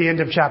do at the end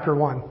of chapter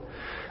 1.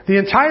 The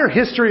entire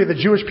history of the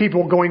Jewish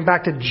people going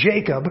back to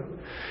Jacob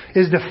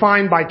is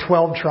defined by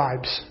 12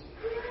 tribes.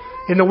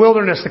 In the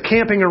wilderness, the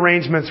camping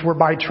arrangements were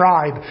by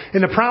tribe.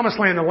 In the promised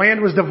land, the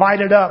land was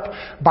divided up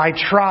by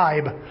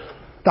tribe.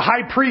 The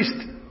high priest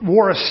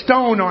wore a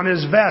stone on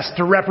his vest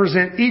to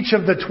represent each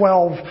of the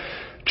 12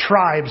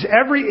 tribes.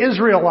 Every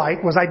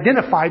Israelite was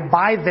identified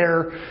by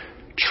their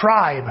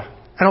tribe.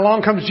 And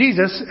along comes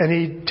Jesus, and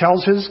he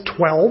tells his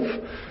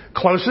 12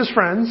 closest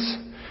friends,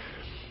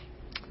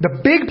 the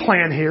big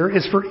plan here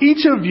is for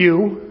each of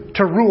you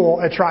to rule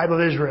a tribe of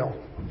Israel.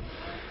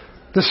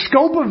 The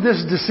scope of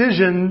this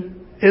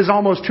decision is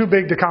almost too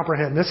big to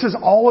comprehend. This is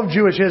all of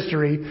Jewish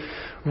history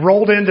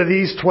rolled into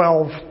these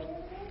 12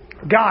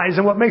 guys.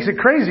 And what makes it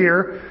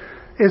crazier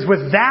is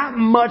with that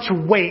much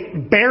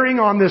weight bearing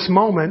on this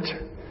moment,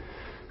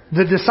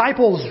 the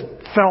disciples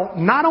felt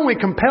not only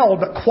compelled,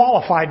 but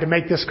qualified to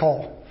make this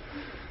call.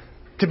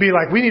 To be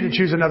like, we need to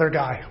choose another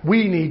guy.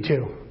 We need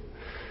to.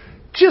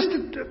 Just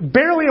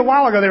barely a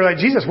while ago, they were like,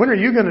 Jesus, when are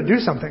you going to do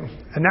something?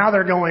 And now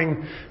they're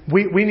going,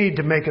 we need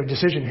to make a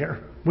decision here.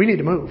 We need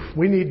to move.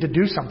 We need to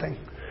do something.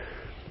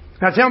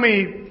 Now tell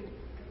me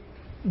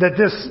that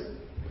this is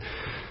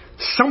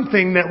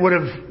something that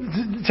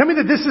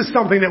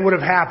would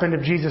have happened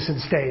if Jesus had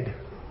stayed.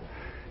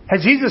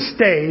 Had Jesus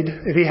stayed,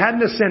 if he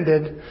hadn't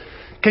ascended,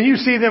 can you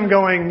see them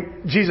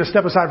going, Jesus,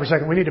 step aside for a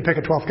second. We need to pick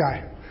a 12th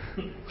guy.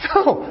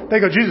 No. They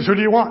go, Jesus, who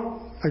do you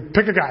want? Like,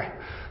 pick a guy.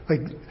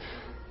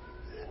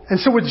 And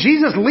so with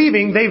Jesus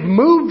leaving, they've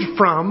moved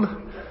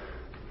from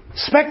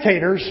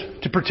spectators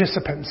to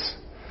participants.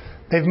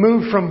 They've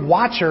moved from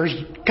watchers,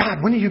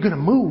 God, when are you going to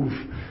move?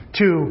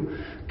 To,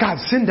 God,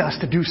 send us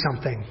to do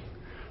something.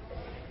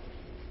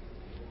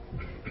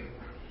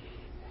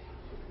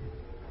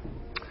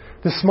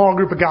 This small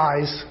group of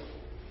guys,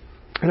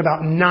 in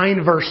about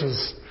 9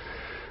 verses,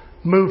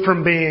 moved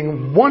from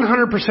being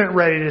 100%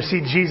 ready to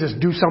see Jesus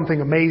do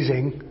something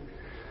amazing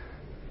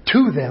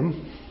to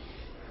them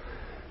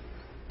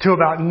to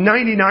about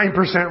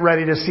 99%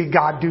 ready to see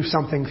God do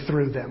something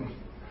through them.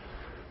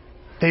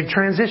 They've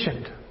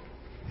transitioned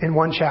in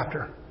one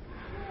chapter.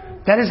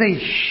 That is a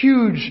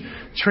huge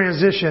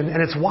transition,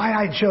 and it's why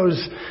I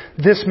chose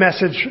this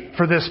message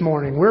for this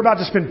morning. We're about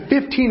to spend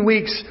 15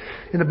 weeks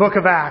in the book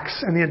of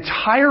Acts, and the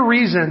entire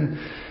reason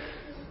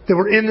that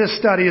we're in this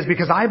study is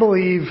because I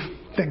believe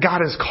that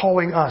God is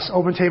calling us,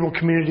 Open Table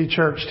Community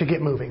Church, to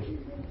get moving.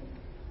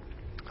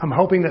 I'm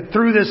hoping that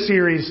through this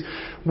series,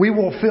 we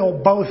will feel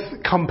both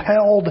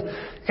compelled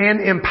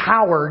and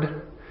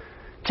empowered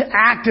to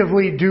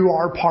actively do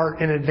our part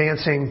in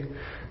advancing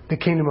the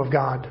kingdom of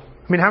God.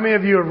 I mean, how many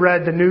of you have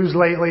read the news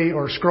lately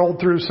or scrolled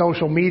through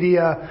social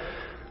media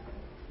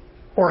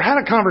or had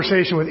a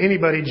conversation with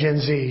anybody Gen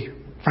Z,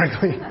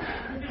 frankly,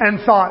 and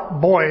thought,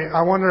 boy,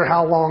 I wonder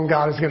how long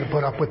God is going to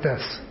put up with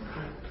this?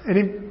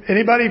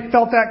 Anybody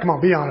felt that? Come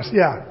on, be honest.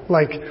 Yeah.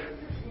 Like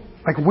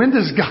when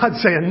does God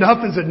say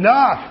enough is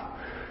enough?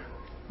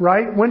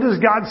 Right? When does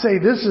God say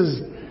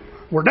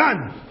we're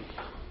done?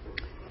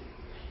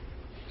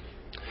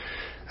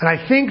 And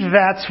I think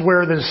that's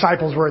where the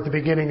disciples were at the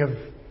beginning of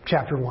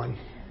chapter 1.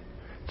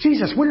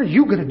 Jesus, when are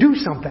you going to do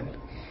something?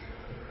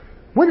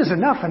 When is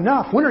enough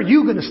enough? When are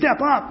you going to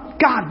step up?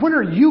 God, when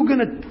are you going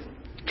to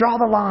draw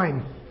the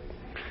line?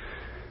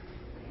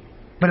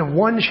 But in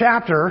one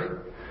chapter,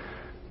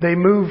 they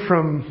moved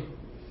from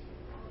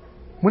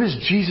when is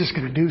Jesus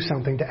going to do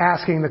something to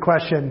asking the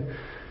question,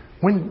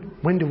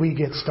 when do we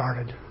get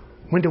started?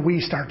 When do we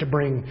start to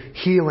bring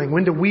healing?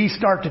 When do we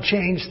start to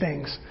change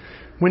things?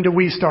 When do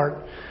we start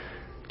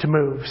to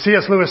move?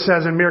 C.S. Lewis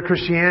says in Mere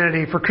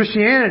Christianity, for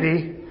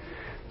Christianity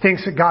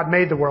thinks that God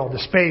made the world, the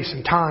space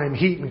and time,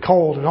 heat and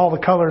cold, and all the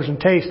colors and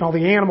taste, and all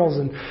the animals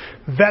and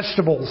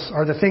vegetables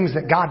are the things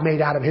that God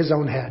made out of his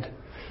own head.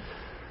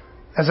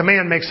 As a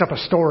man makes up a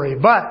story.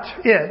 But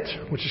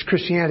it, which is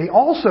Christianity,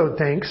 also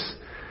thinks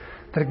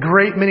that a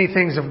great many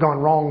things have gone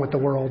wrong with the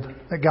world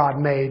that God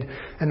made,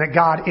 and that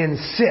God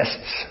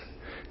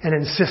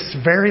insists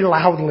very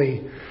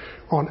loudly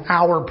on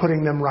our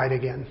putting them right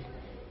again.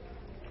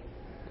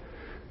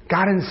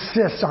 God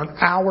insists on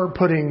our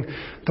putting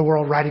the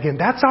world right again.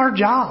 That's our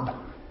job.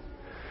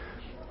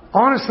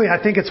 Honestly,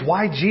 I think it's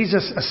why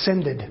Jesus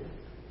ascended.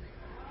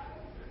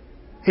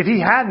 If he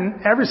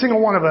hadn't, every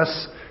single one of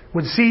us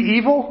would see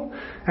evil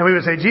and we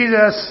would say,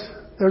 Jesus,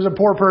 there's a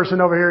poor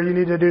person over here. You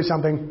need to do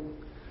something.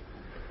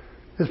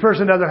 This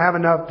person doesn't have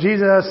enough.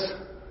 Jesus,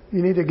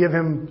 you need to give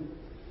him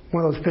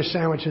one of those fish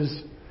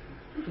sandwiches.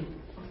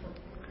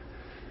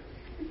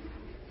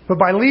 But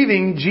by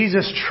leaving,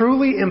 Jesus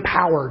truly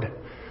empowered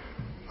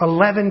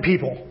 11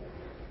 people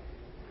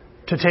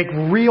to take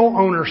real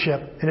ownership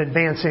in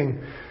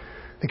advancing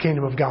the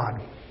kingdom of God.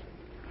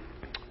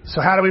 So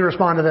how do we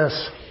respond to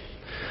this?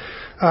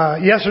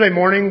 Yesterday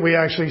morning, we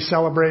actually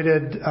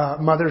celebrated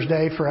Mother's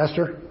Day for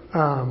Esther.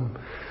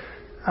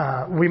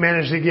 We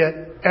managed to get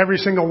every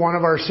single one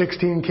of our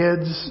 16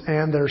 kids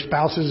and their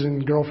spouses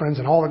and girlfriends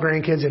and all the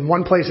grandkids in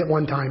one place at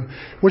one time,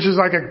 which is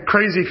like a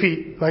crazy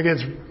feat. Like,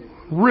 it's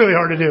really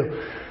hard to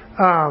do.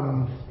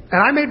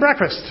 And I made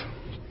breakfast,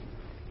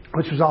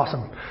 which was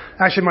awesome.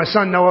 Actually, my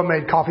son Noah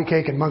made coffee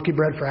cake and monkey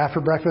bread for after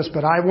breakfast,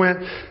 but I went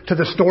to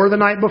the store the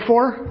night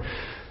before.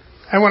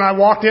 And when I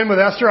walked in with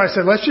Esther, I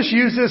said, let's just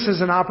use this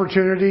as an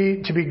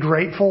opportunity to be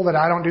grateful that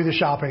I don't do the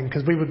shopping,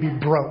 because we would be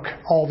broke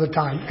all the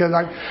time. Because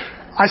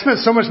I spent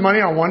so much money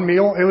on one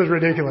meal, it was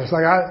ridiculous.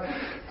 Like,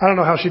 I don't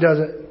know how she does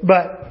it.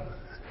 But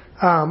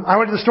I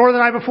went to the store the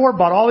night before,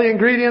 bought all the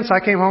ingredients.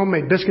 I came home,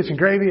 made biscuits and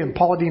gravy and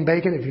Paula Deen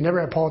bacon. If you've never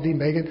had Paula Deen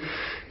bacon,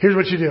 here's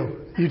what you do.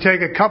 You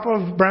take a cup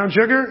of brown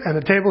sugar and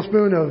a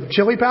tablespoon of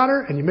chili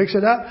powder, and you mix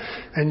it up,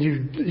 and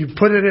you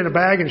put it in a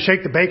bag and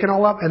shake the bacon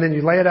all up, and then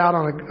you lay it out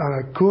on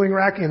a cooling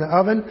rack in the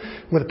oven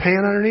with a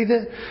pan underneath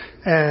it,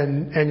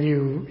 and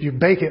you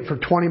bake it for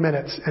 20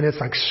 minutes, and it's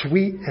like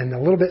sweet and a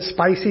little bit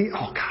spicy.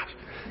 Oh God.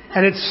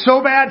 And it's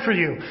so bad for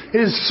you.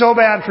 It is so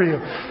bad for you.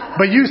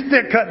 But use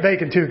thick cut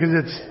bacon too, because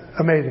it's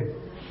amazing.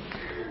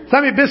 So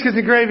I made biscuits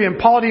and gravy and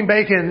Paula Deen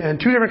bacon and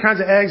 2 different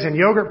kinds of eggs and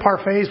yogurt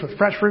parfaits with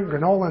fresh fruit,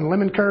 granola, and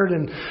lemon curd.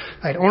 And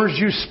I had orange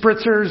juice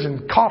spritzers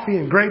and coffee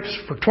and grapes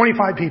for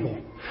 25 people.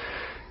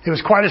 It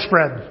was quite a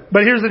spread.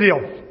 But here's the deal.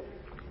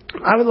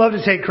 I would love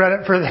to take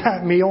credit for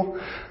that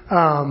meal.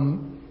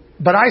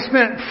 But I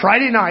spent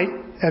Friday night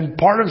and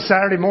part of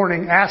Saturday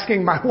morning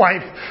asking my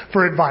wife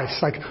for advice.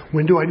 Like,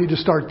 when do I need to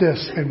start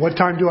this? And what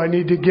time do I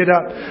need to get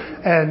up?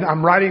 And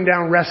I'm writing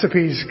down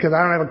recipes because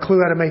I don't have a clue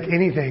how to make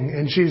anything.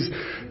 And she's,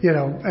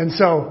 and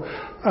so,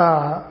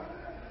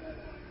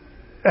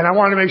 and I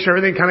wanted to make sure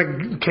everything kind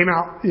of came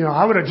out,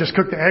 I would have just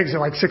cooked the eggs at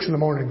like 6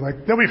 a.m.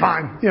 Like, they'll be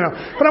fine,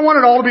 but I want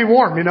it all to be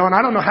warm, and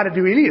I don't know how to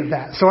do any of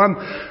that. So I'm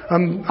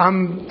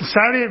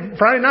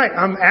Friday night,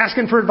 I'm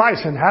asking for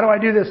advice. And how do I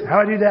do this?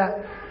 How do I do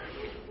that?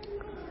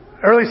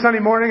 Early Sunday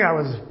morning, I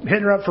was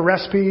hitting her up for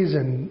recipes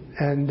and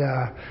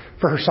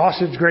for her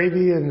sausage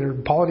gravy and her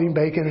Paula Deen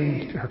bacon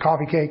and her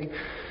coffee cake.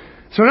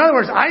 So in other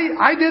words,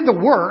 I did the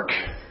work,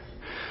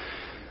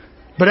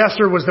 but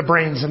Esther was the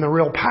brains and the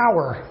real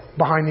power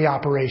behind the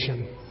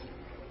operation.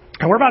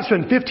 And we're about to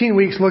spend 15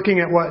 weeks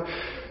looking at what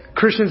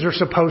Christians are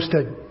supposed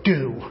to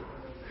do,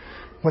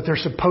 what they're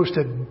supposed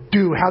to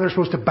do, how they're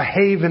supposed to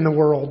behave in the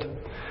world.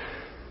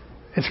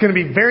 It's going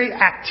to be very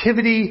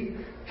activity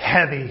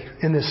heavy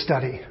in this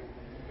study.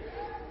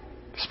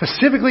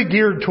 Specifically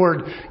geared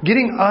toward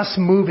getting us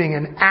moving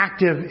and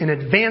active in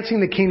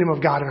advancing the kingdom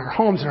of God in our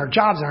homes, in our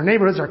jobs, in our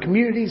neighborhoods, our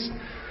communities,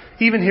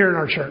 even here in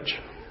our church.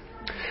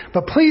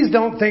 But please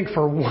don't think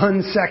for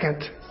 1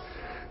 second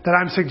that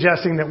I'm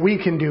suggesting that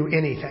we can do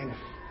anything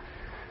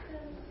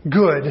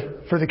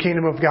good for the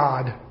kingdom of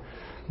God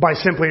by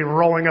simply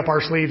rolling up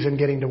our sleeves and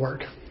getting to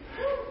work.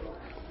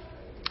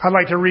 I'd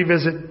like to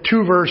revisit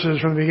 2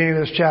 verses from the beginning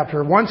of this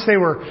chapter. Once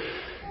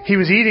he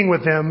was eating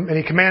with them, and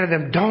he commanded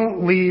them,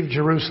 don't leave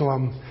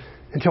Jerusalem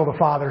until the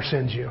Father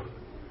sends you.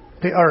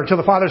 Until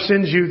the Father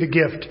sends you the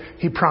gift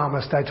he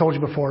promised. I told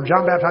you before,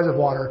 John baptized with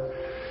water,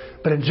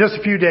 but in just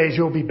a few days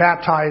you will be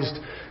baptized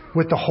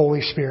with the Holy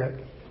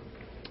Spirit.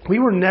 We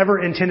were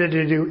never intended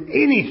to do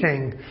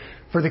anything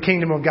for the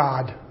kingdom of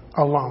God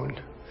alone.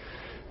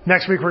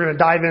 Next week we're going to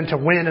dive into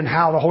when and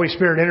how the Holy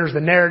Spirit enters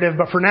the narrative.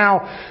 But for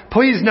now,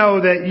 please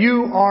know that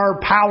you are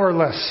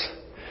powerless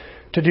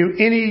to do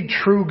any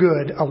true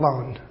good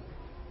alone.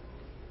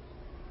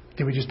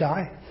 Did we just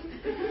die?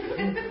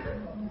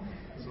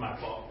 It's my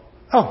fault.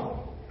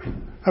 Oh,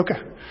 okay.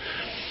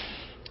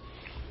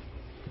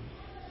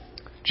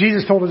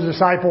 Jesus told his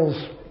disciples,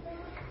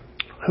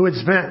 who had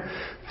spent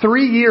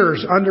 3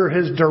 years under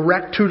his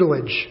direct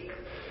tutelage,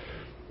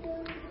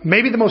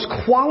 maybe the most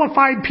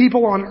qualified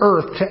people on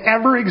earth to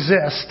ever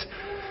exist,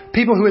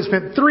 people who had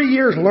spent 3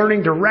 years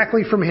learning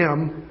directly from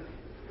him,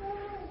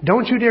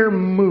 don't you dare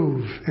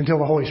move until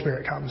the Holy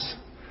Spirit comes.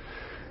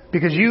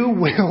 Because you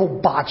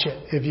will botch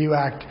it if you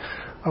act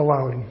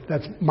alone.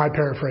 That's my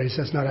paraphrase.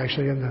 That's not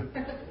actually in the...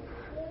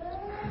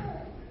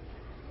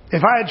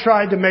 If I had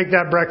tried to make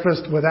that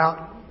breakfast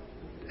without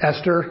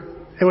Esther,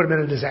 it would have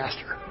been a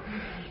disaster.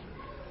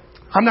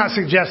 I'm not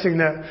suggesting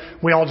that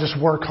we all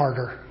just work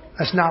harder.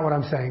 That's not what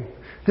I'm saying.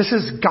 This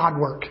is God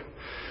work.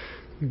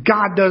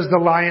 God does the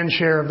lion's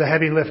share of the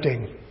heavy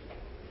lifting.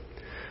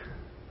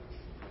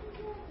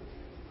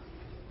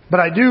 But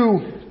I do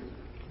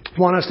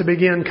want us to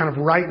begin kind of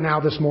right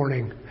now this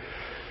morning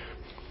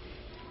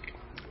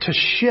to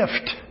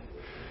shift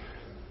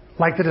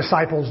like the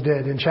disciples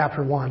did in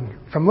chapter 1.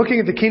 From looking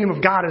at the kingdom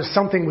of God as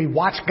something we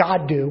watch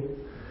God do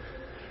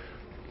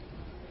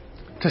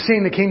to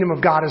seeing the kingdom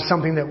of God as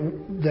something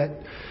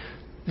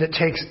that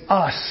takes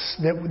us,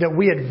 that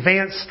we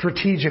advance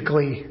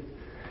strategically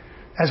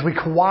as we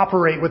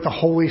cooperate with the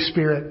Holy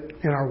Spirit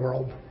in our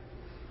world.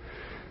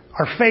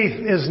 Our faith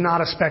is not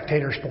a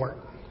spectator sport.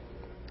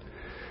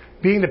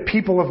 Being the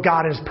people of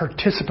God is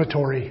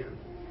participatory.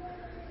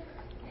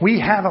 We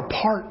have a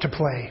part to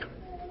play.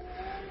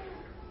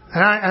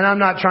 And I'm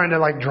not trying to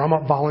like drum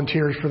up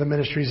volunteers for the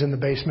ministries in the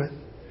basement.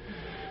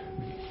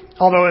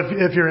 Although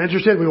if you're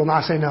interested, we will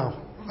not say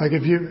no. Like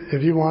if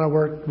you want to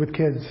work with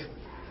kids,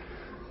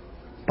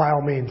 by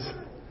all means.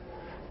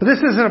 But this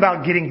isn't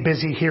about getting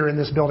busy here in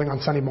this building on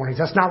Sunday mornings.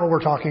 That's not what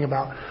we're talking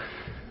about.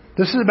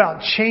 This is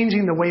about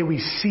changing the way we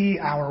see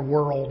our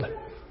world,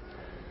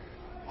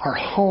 our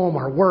home,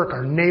 our work,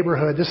 our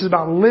neighborhood. This is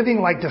about living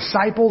like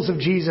disciples of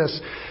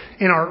Jesus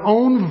in our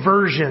own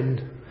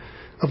version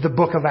of the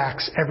book of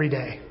Acts every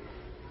day.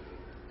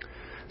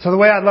 So the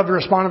way I'd love to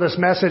respond to this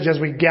message as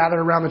we gather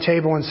around the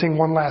table and sing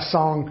one last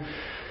song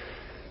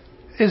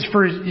is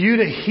for you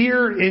to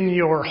hear in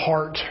your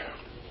heart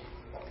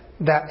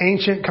that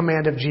ancient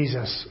command of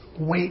Jesus,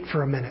 wait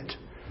for a minute,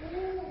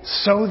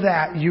 so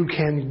that you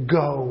can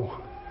go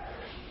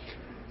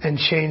and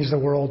change the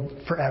world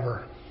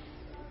forever.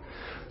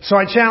 So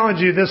I challenge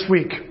you this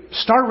week,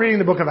 start reading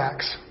the book of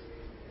Acts.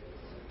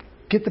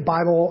 Get the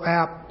Bible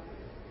app,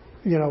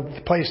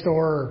 Play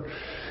Store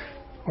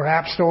or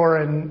App Store,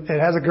 and it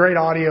has a great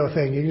audio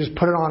thing. You can just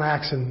put it on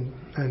Acts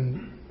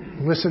and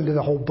listen to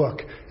the whole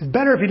book. It's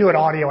better if you do it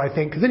audio, I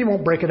think, because then you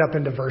won't break it up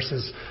into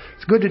verses.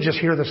 It's good to just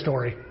hear the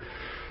story.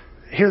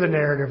 Hear the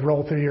narrative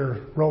roll through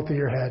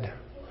your head.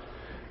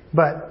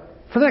 But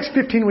for the next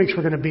 15 weeks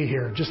we're going to be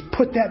here. Just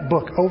put that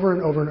book over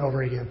and over and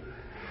over again.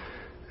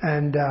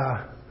 And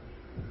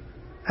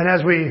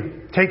as we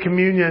take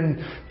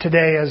communion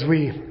today, as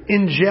we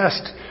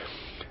ingest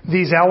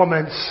these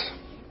elements,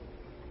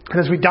 and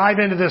as we dive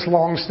into this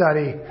long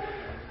study,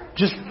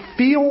 just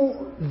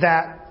feel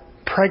that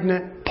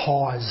pregnant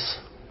pause,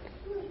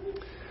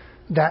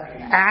 that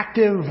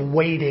active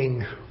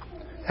waiting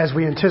as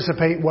we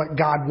anticipate what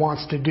God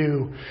wants to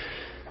do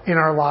in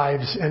our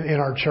lives and in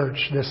our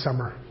church this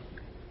summer.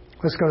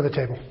 Let's go to the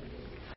table.